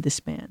speak to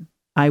this man,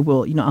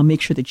 I'll make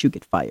sure that you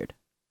get fired.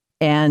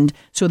 And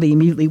so they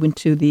immediately went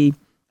to the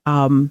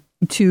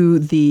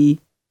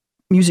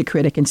music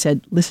critic and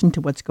said, listen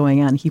to what's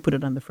going on. He put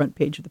it on the front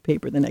page of the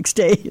paper the next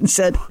day and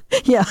said,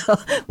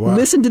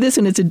 listen to this,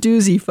 and it's a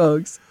doozy,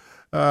 folks.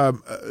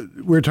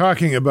 We're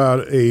talking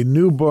about a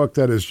new book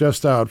that is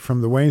just out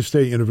from the Wayne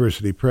State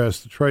University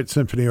Press, Detroit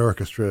Symphony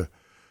Orchestra.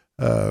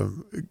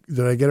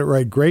 Did I get it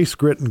right? Grace,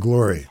 Grit, and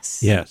Glory.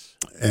 Yes.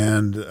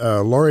 And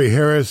Laurie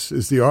Harris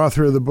is the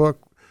author of the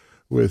book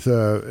with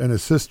an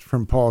assist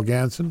from Paul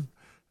Ganson,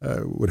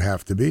 would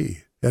have to be.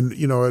 And,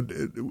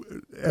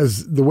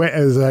 as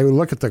I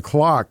look at the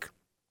clock,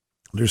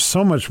 there's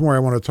so much more I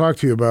want to talk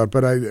to you about,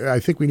 but I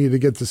think we need to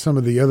get to some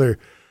of the other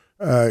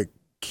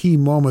key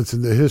moments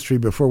in the history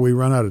before we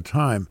run out of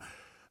time.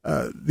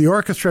 The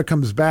orchestra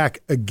comes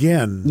back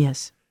again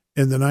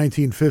in the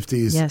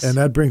 1950s, and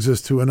that brings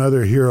us to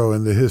another hero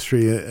in the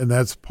history, and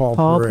that's Paul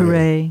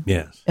Paray.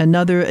 Yes.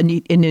 Another, and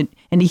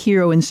a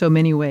hero in so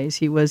many ways.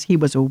 He was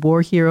a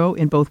war hero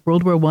in both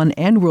World War I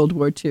and World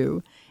War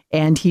II,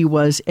 and he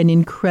was an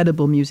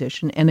incredible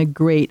musician and a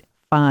great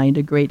find,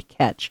 a great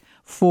catch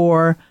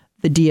for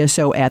the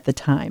DSO at the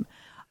time.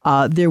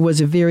 There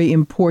was a very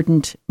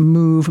important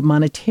move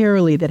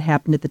monetarily that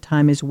happened at the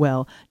time as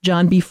well.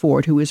 John B.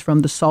 Ford, who is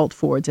from the Salt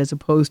Fords as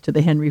opposed to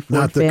the Henry Ford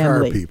Not the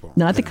family. car people.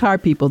 Not the car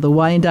people, the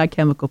Wyandotte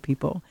Chemical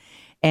people.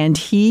 And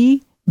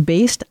he,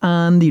 based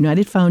on the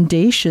United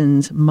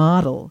Foundation's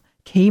model,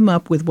 came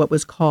up with what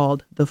was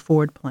called the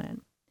Ford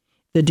Plan,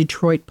 the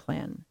Detroit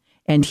Plan.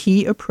 And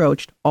he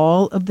approached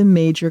all of the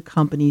major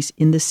companies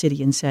in the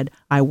city and said,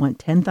 I want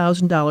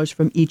 $10,000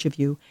 from each of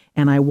you,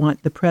 and I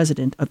want the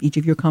president of each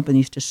of your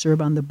companies to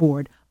serve on the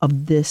board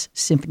of this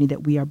symphony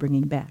that we are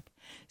bringing back.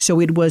 So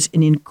it was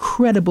an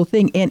incredible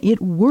thing, and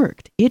it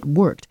worked. It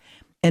worked.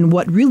 And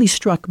what really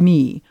struck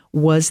me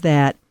was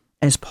that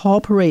as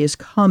Paul Paray is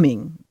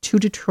coming to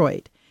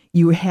Detroit,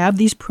 you have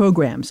these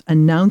programs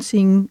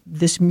announcing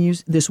this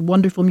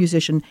wonderful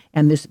musician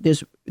and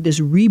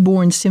this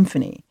reborn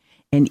symphony.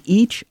 And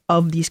each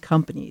of these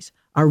companies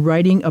are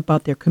writing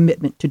about their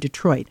commitment to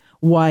Detroit,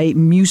 why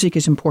music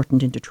is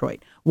important in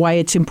Detroit, why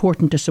it's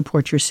important to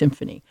support your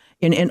symphony,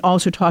 and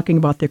also talking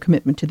about their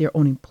commitment to their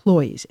own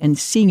employees and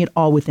seeing it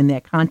all within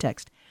that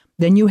context.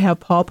 Then you have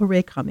Paul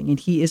Paray coming, and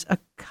he is a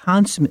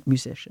consummate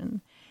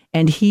musician,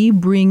 and he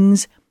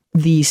brings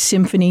the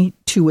symphony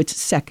to its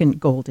second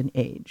golden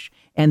age.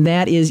 And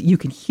that is, you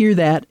can hear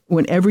that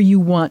whenever you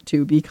want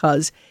to,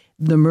 because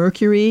the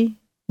Mercury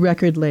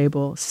record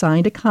label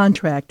signed a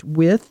contract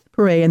with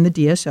Paray and the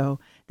DSO.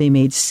 They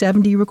made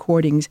 70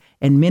 recordings,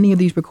 and many of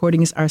these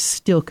recordings are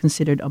still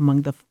considered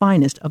among the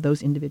finest of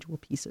those individual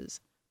pieces.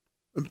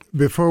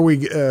 Before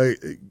we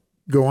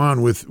go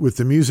on with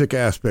the music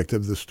aspect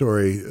of the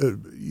story,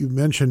 you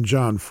mentioned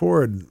John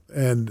Ford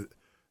and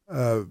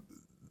the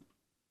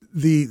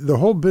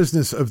whole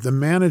business of the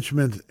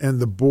management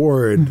and the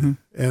board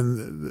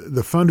and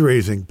the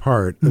fundraising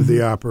part of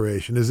the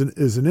operation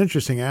is an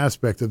interesting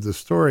aspect of the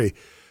story.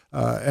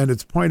 And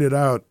it's pointed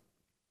out,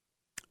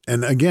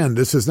 and again,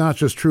 this is not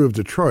just true of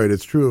Detroit,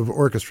 it's true of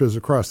orchestras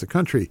across the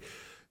country.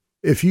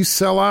 If you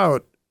sell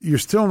out, you're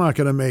still not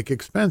going to make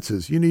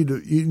expenses. You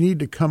need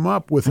to come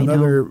up with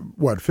another,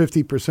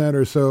 50%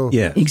 or so?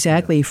 Yes.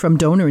 Exactly, from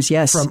donors,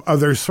 yes. From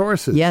other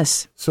sources.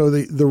 Yes. So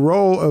the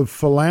role of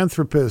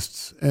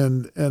philanthropists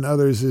and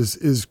others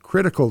is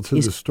critical to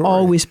the story.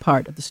 Always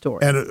part of the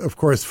story. And of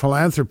course,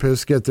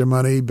 philanthropists get their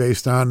money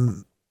based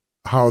on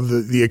how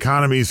the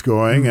economy's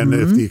going, and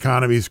if the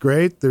economy's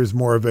great, there's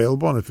more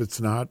available, and if it's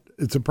not,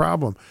 it's a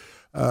problem.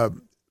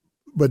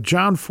 But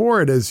John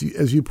Ford, as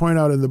you point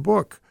out in the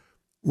book,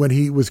 when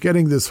he was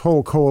getting this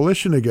whole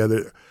coalition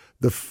together,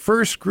 the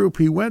first group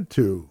he went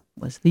to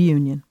was the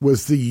Union.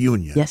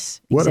 Yes,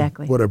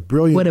 exactly. What a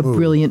brilliant move.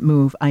 Brilliant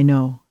move. I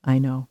know.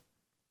 And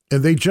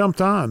they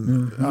jumped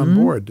on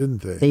board,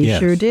 didn't they? They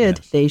sure did.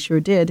 Yes. They sure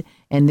did.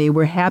 And they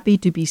were happy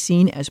to be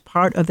seen as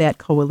part of that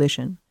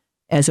coalition,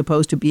 as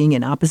opposed to being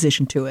in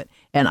opposition to it.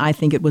 And I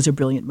think it was a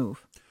brilliant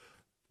move.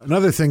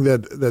 Another thing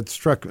that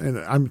struck, and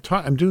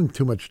I'm doing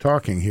too much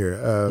talking here.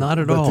 Not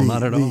at all.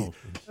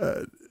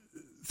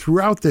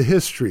 Throughout the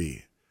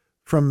history,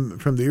 from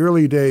the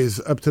early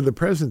days up to the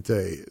present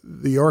day,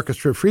 the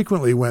orchestra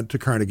frequently went to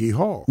Carnegie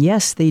Hall.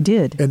 Yes, they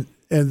did. And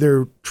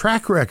their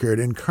track record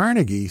in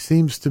Carnegie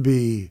seems to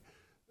be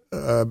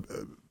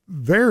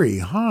very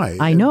high.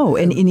 I know,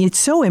 and it's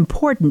so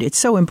important. It's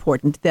so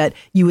important that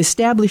you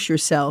establish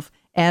yourself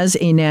as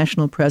a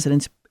national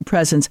presence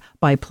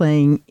by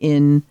playing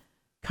in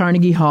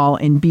Carnegie Hall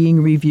and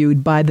being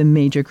reviewed by the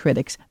major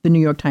critics, the New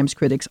York Times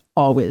critics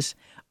always,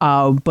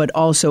 but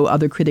also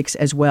other critics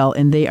as well.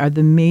 And they are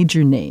the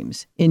major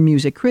names in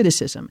music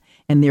criticism.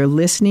 And they're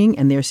listening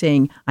and they're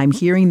saying, I'm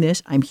hearing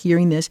this.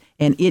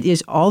 And it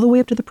is all the way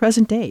up to the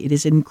present day. It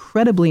is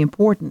incredibly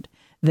important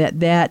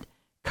that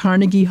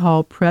Carnegie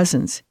Hall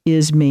presence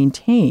is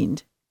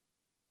maintained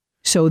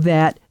so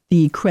that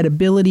the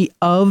credibility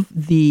of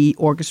the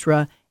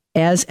orchestra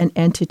as an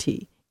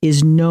entity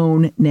is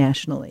known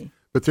nationally.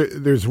 But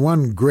there's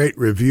one great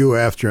review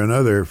after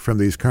another from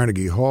these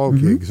Carnegie Hall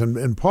gigs.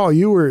 And Paul,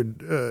 you were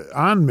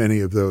on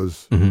many of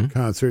those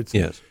concerts.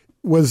 Yes.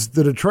 Was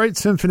the Detroit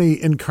Symphony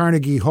in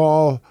Carnegie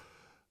Hall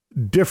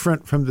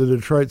different from the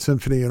Detroit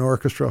Symphony in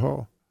Orchestra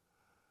Hall?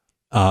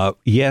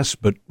 Yes,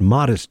 but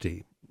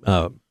modesty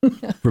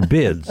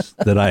forbids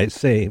that I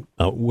say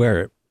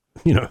wear it,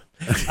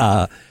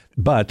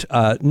 But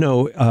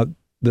no,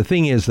 the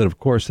thing is that, of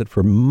course, that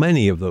for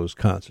many of those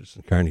concerts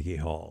in Carnegie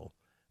Hall,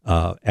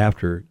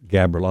 after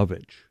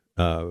Gabrilowitsch,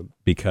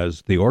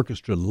 because the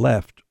orchestra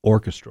left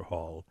Orchestra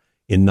Hall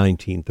in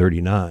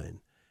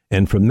 1939,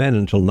 and from then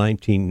until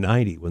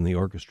 1990, when the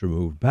orchestra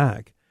moved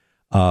back,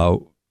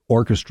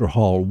 Orchestra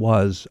Hall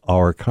was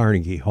our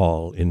Carnegie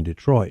Hall in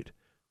Detroit,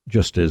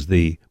 just as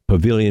the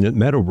Pavilion at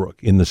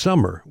Meadowbrook in the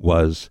summer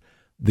was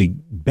the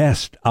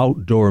best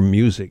outdoor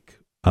music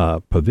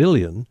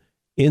pavilion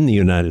in the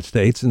United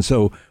States. And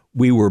so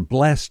we were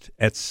blessed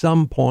at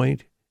some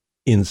point,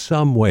 in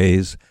some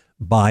ways,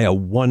 by a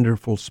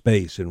wonderful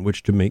space in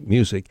which to make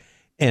music,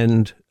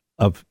 and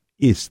of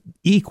its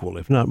equal,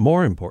 if not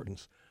more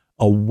importance,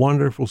 a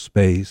wonderful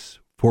space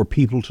for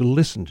people to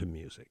listen to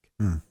music.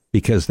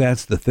 Because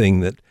that's the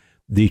thing that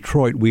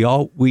Detroit,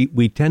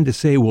 we tend to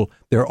say, well,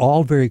 they're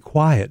all very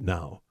quiet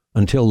now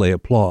until they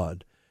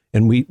applaud.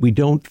 And we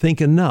don't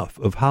think enough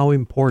of how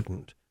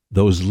important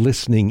those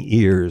listening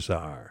ears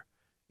are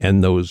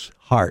and those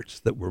hearts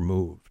that were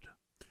moved.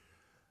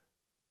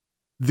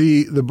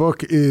 The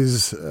book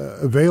is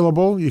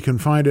available. You can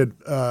find it.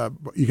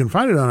 You can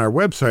find it on our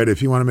website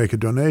if you want to make a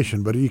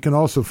donation. But you can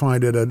also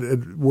find it at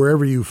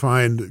wherever you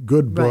find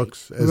good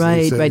books. As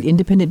they say. Right.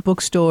 Independent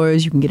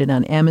bookstores. You can get it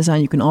on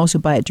Amazon. You can also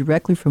buy it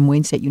directly from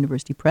Wayne State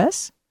University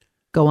Press.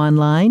 Go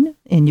online,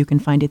 and you can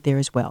find it there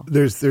as well.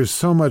 There's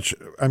so much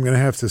I'm going to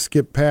have to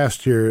skip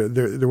past here.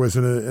 There was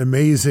an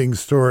amazing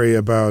story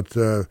about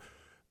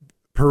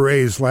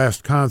Perret's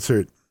last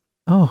concert.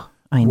 Oh,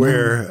 I know.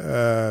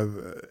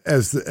 Where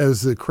as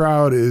the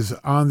crowd is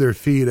on their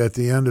feet at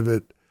the end of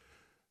it,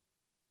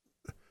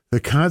 the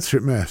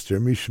concertmaster,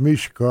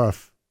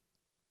 Mishkov,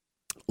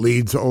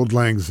 leads Auld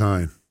Lang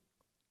Syne.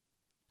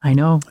 I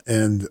know.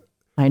 And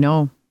I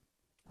know.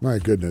 My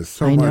goodness,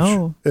 so I much.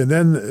 Know. And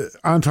then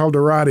Antal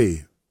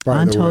Dorati.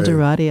 Antal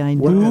Dorati, I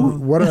know.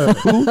 What a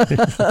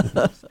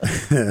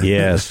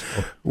yes.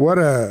 What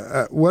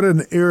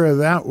an era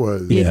that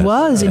was. It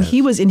was,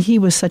 and he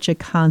was such a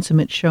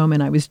consummate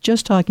showman. I was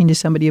just talking to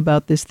somebody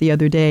about this the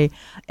other day,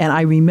 and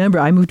I remember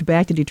I moved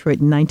back to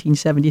Detroit in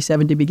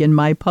 1977 to begin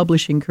my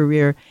publishing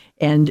career,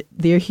 and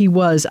there he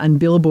was on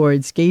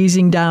billboards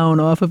gazing down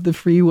off of the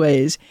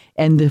freeways.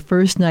 And the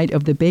first night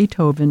of the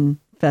Beethoven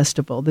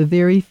Festival, the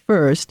very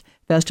first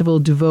festival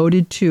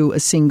devoted to a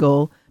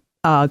single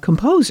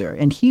composer,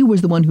 and he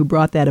was the one who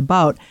brought that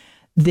about.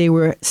 They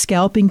were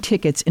scalping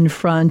tickets in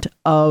front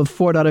of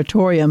Ford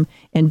Auditorium,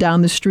 and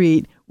down the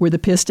street were the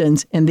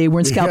Pistons, and they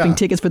weren't scalping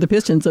tickets for the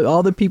Pistons, so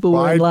all the people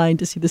were in line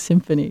to see the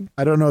symphony.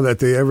 I don't know that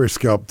they ever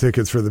scalped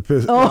tickets for the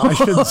Pistons. Oh. No, I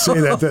shouldn't say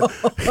that.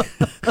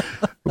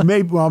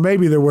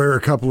 Maybe there were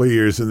a couple of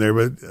years in there,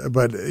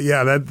 but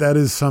yeah, that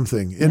is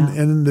something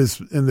in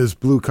this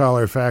blue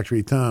collar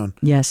factory town.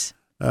 Yes.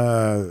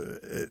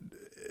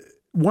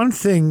 One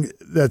thing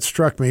that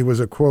struck me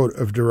was a quote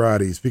of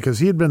Dorati's, because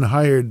he had been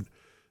hired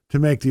to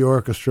make the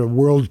orchestra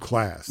world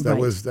class.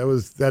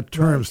 That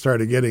term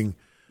started getting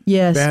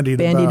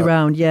bandied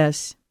around.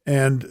 Yes,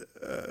 and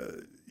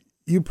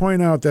you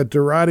point out that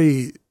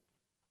Dorati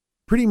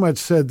pretty much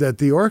said that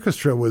the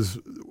orchestra was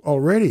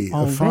already.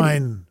 A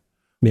fine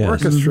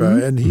orchestra,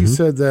 Mm-hmm. and he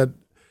said that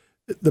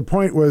the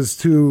point was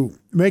to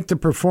make the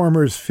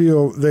performers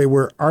feel they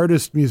were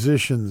artist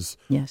musicians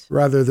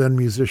rather than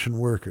musician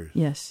workers.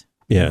 Yes.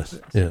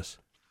 Yes.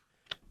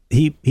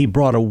 He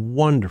brought a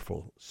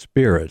wonderful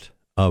spirit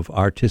of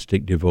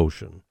artistic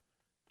devotion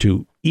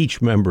to each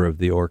member of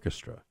the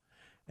orchestra.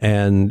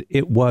 And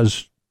it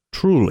was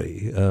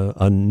truly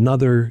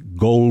another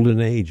golden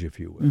age,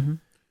 if you will,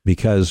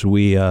 because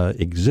we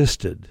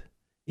existed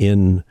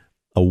in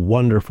a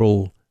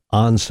wonderful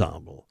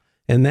ensemble.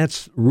 And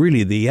that's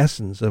really the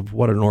essence of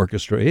what an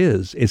orchestra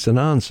is. It's an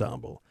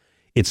ensemble.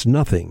 It's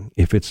nothing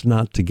if it's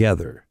not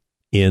together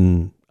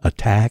in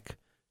attack,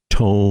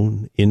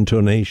 tone,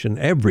 intonation,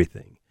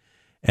 everything.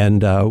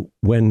 And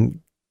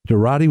when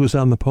Dorati was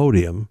on the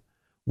podium,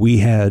 we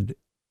had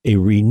a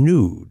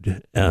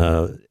renewed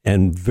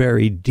and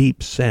very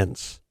deep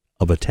sense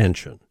of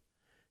attention.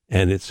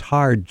 And it's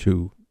hard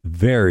to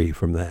vary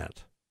from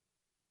that.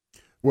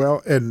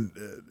 Well, and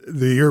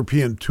the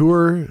European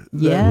tour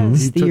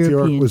yes, he took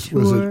European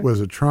tour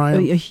was a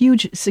triumph. A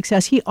huge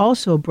success. He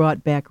also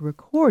brought back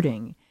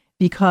recording,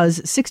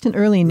 because Sixten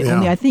Ehrling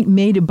only, I think,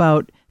 made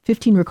about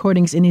 15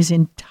 recordings in his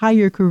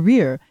entire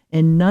career,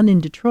 and none in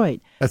Detroit.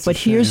 But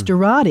here's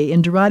Dorati,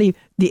 and Dorati,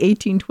 the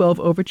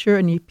 1812 Overture,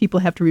 and people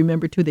have to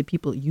remember, too, that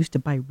people used to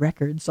buy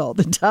records all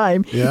the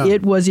time. Yeah.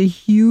 It was a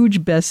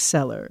huge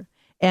bestseller.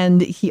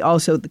 And he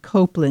also, the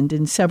Copland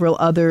and several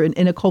other,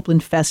 in a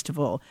Copland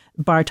festival,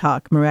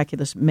 Bartok,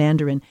 Miraculous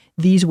Mandarin,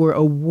 these were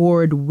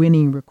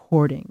award-winning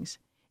recordings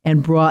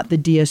and brought the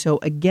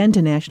DSO again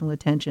to national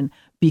attention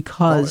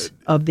because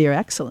of their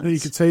excellence. You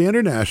could say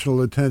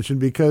international attention,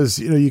 because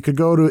you could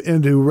go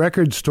into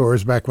record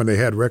stores back when they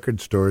had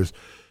record stores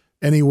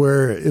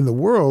anywhere in the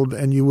world,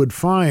 and you would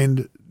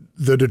find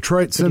the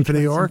Detroit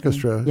Symphony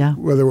Orchestra,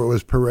 whether it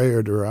was Perret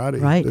or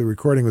Dorati. Right. The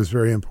recording was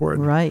very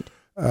important. Right.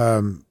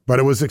 But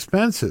it was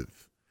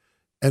expensive.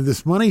 And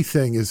this money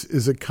thing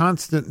is a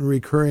constant and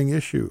recurring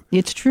issue.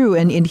 It's true.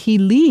 And he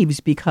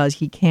leaves because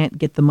he can't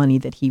get the money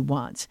that he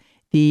wants.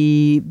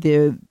 The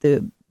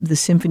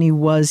symphony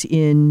was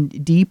in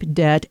deep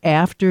debt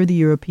after the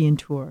European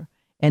tour.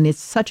 And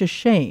it's such a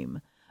shame,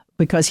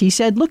 because he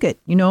said, look,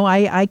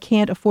 I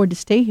can't afford to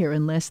stay here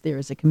unless there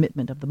is a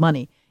commitment of the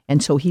money.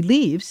 And so he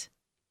leaves,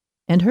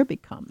 and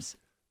Herbig comes.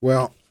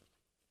 Well,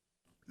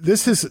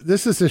 this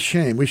is a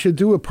shame. We should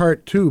do a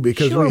part 2,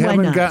 because we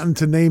haven't gotten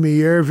to Naomi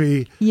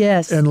Järvi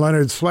and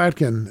Leonard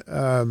Slatkin.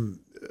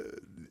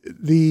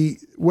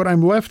 What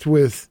I'm left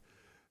with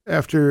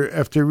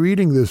after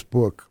reading this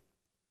book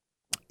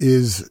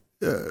is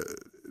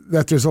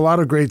that there's a lot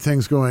of great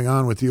things going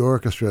on with the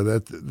orchestra,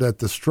 that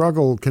the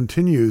struggle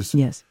continues.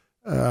 Yes.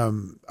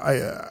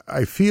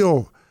 I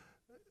feel,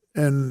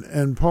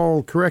 and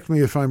Paul, correct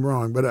me if I'm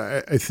wrong, but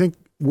I think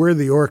where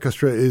the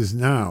orchestra is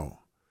now,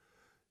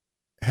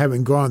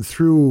 having gone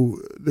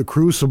through the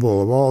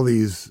crucible of all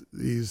these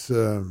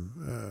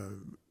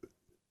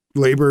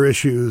labor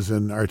issues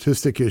and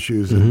artistic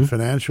issues and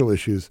financial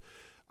issues,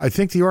 I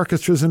think the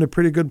orchestra's in a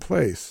pretty good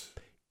place.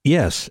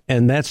 Yes,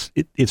 and that's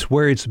it's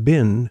where it's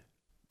been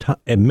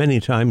many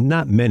times,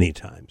 not many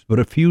times, but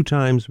a few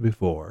times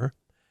before.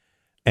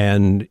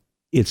 And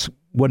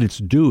what it's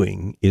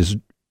doing is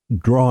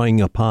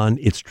drawing upon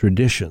its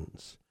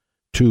traditions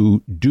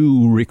to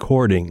do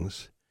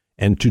recordings,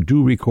 and to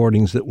do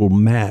recordings that will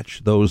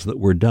match those that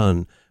were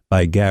done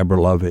by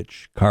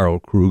Gabrilowitsch, Karl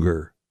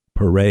Kruger,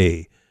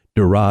 Perret,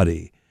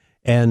 Dorati,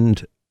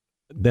 and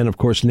then, of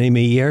course,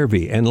 Németh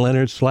Järvi and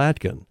Leonard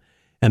Slatkin.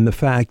 And the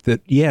fact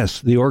that,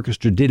 yes, the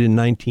orchestra did in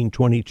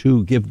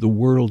 1922 give the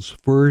world's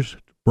first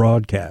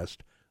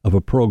broadcast of a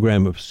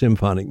program of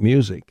symphonic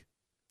music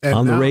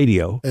the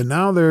radio. And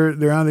now they're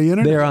on the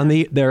internet.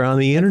 They're on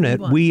the internet.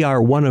 We are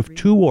one of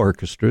two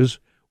orchestras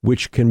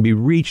which can be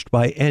reached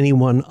by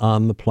anyone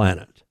on the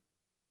planet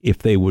if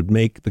they would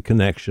make the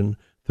connection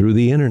through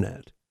the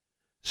internet.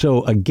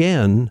 So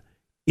again,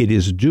 it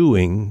is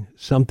doing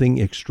something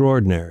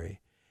extraordinary,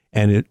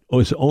 and it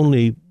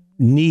only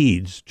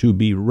needs to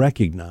be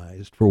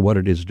recognized for what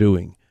it is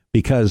doing,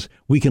 because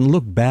we can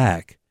look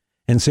back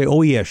and say,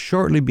 oh yeah,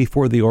 shortly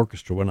before the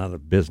orchestra went out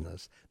of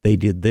business, they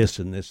did this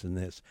and this and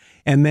this.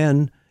 And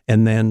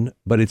then,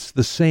 but it's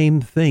the same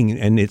thing,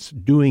 and it's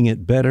doing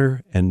it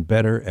better and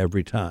better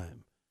every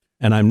time.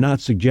 And I'm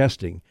not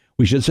suggesting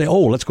we should say,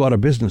 oh, let's go out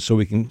of business so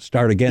we can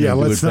start again and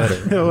do it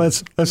better.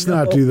 Let's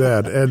not do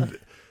that. And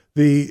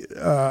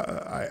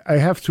I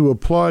have to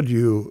applaud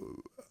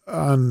you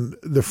on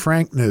the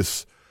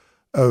frankness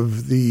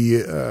of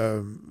the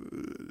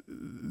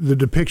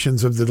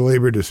depictions of the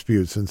labor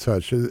disputes and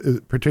such,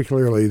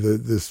 particularly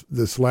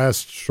this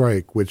last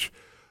strike, which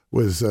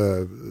was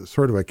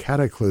sort of a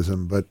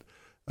cataclysm. But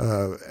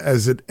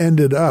as it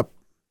ended up,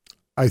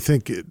 I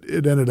think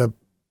it ended up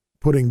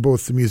putting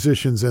both the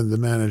musicians and the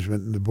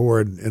management and the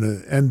board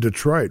and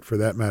Detroit, for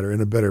that matter, in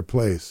a better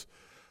place.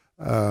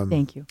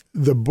 Thank you.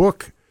 The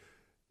book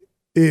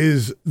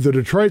is The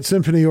Detroit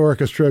Symphony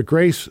Orchestra,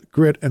 Grace,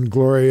 Grit, and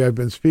Glory. I've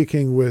been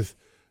speaking with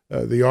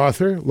the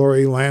author,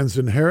 Laurie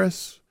Lansden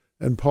Harris,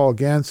 and Paul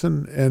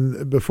Ganson.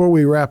 And before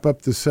we wrap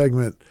up the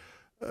segment,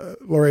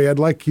 Laurie, I'd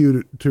like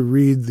you to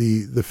read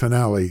the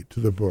finale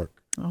to the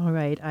book. All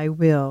right, I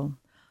will.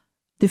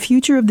 The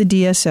future of the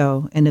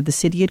DSO and of the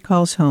city it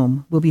calls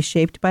home will be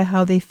shaped by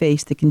how they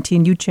face the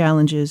continued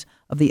challenges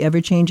of the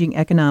ever-changing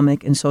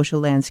economic and social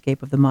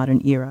landscape of the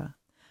modern era.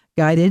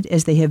 Guided,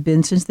 as they have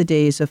been since the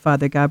days of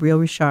Father Gabriel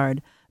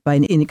Richard, by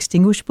an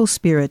inextinguishable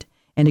spirit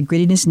and a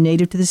grittiness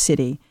native to the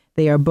city,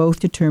 they are both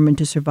determined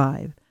to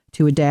survive,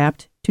 to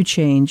adapt, to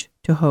change,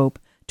 to hope,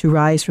 to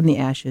rise from the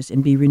ashes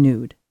and be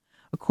renewed.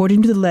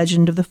 According to the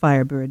legend of the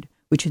Firebird,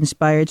 which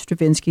inspired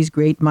Stravinsky's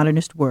great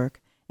modernist work,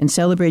 and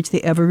celebrates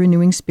the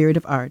ever-renewing spirit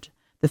of art,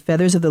 the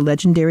feathers of the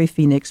legendary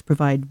phoenix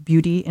provide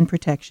beauty and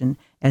protection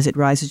as it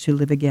rises to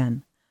live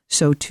again.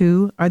 So,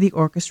 too, are the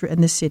orchestra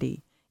and the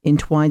city,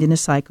 entwined in a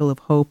cycle of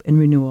hope and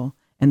renewal,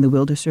 and the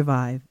will to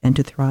survive and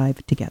to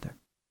thrive together.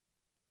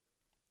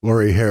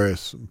 Laurie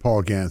Harris,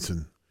 Paul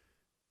Ganson,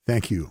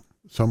 thank you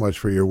so much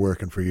for your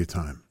work and for your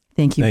time.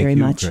 Thank you very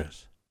much.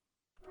 Chris.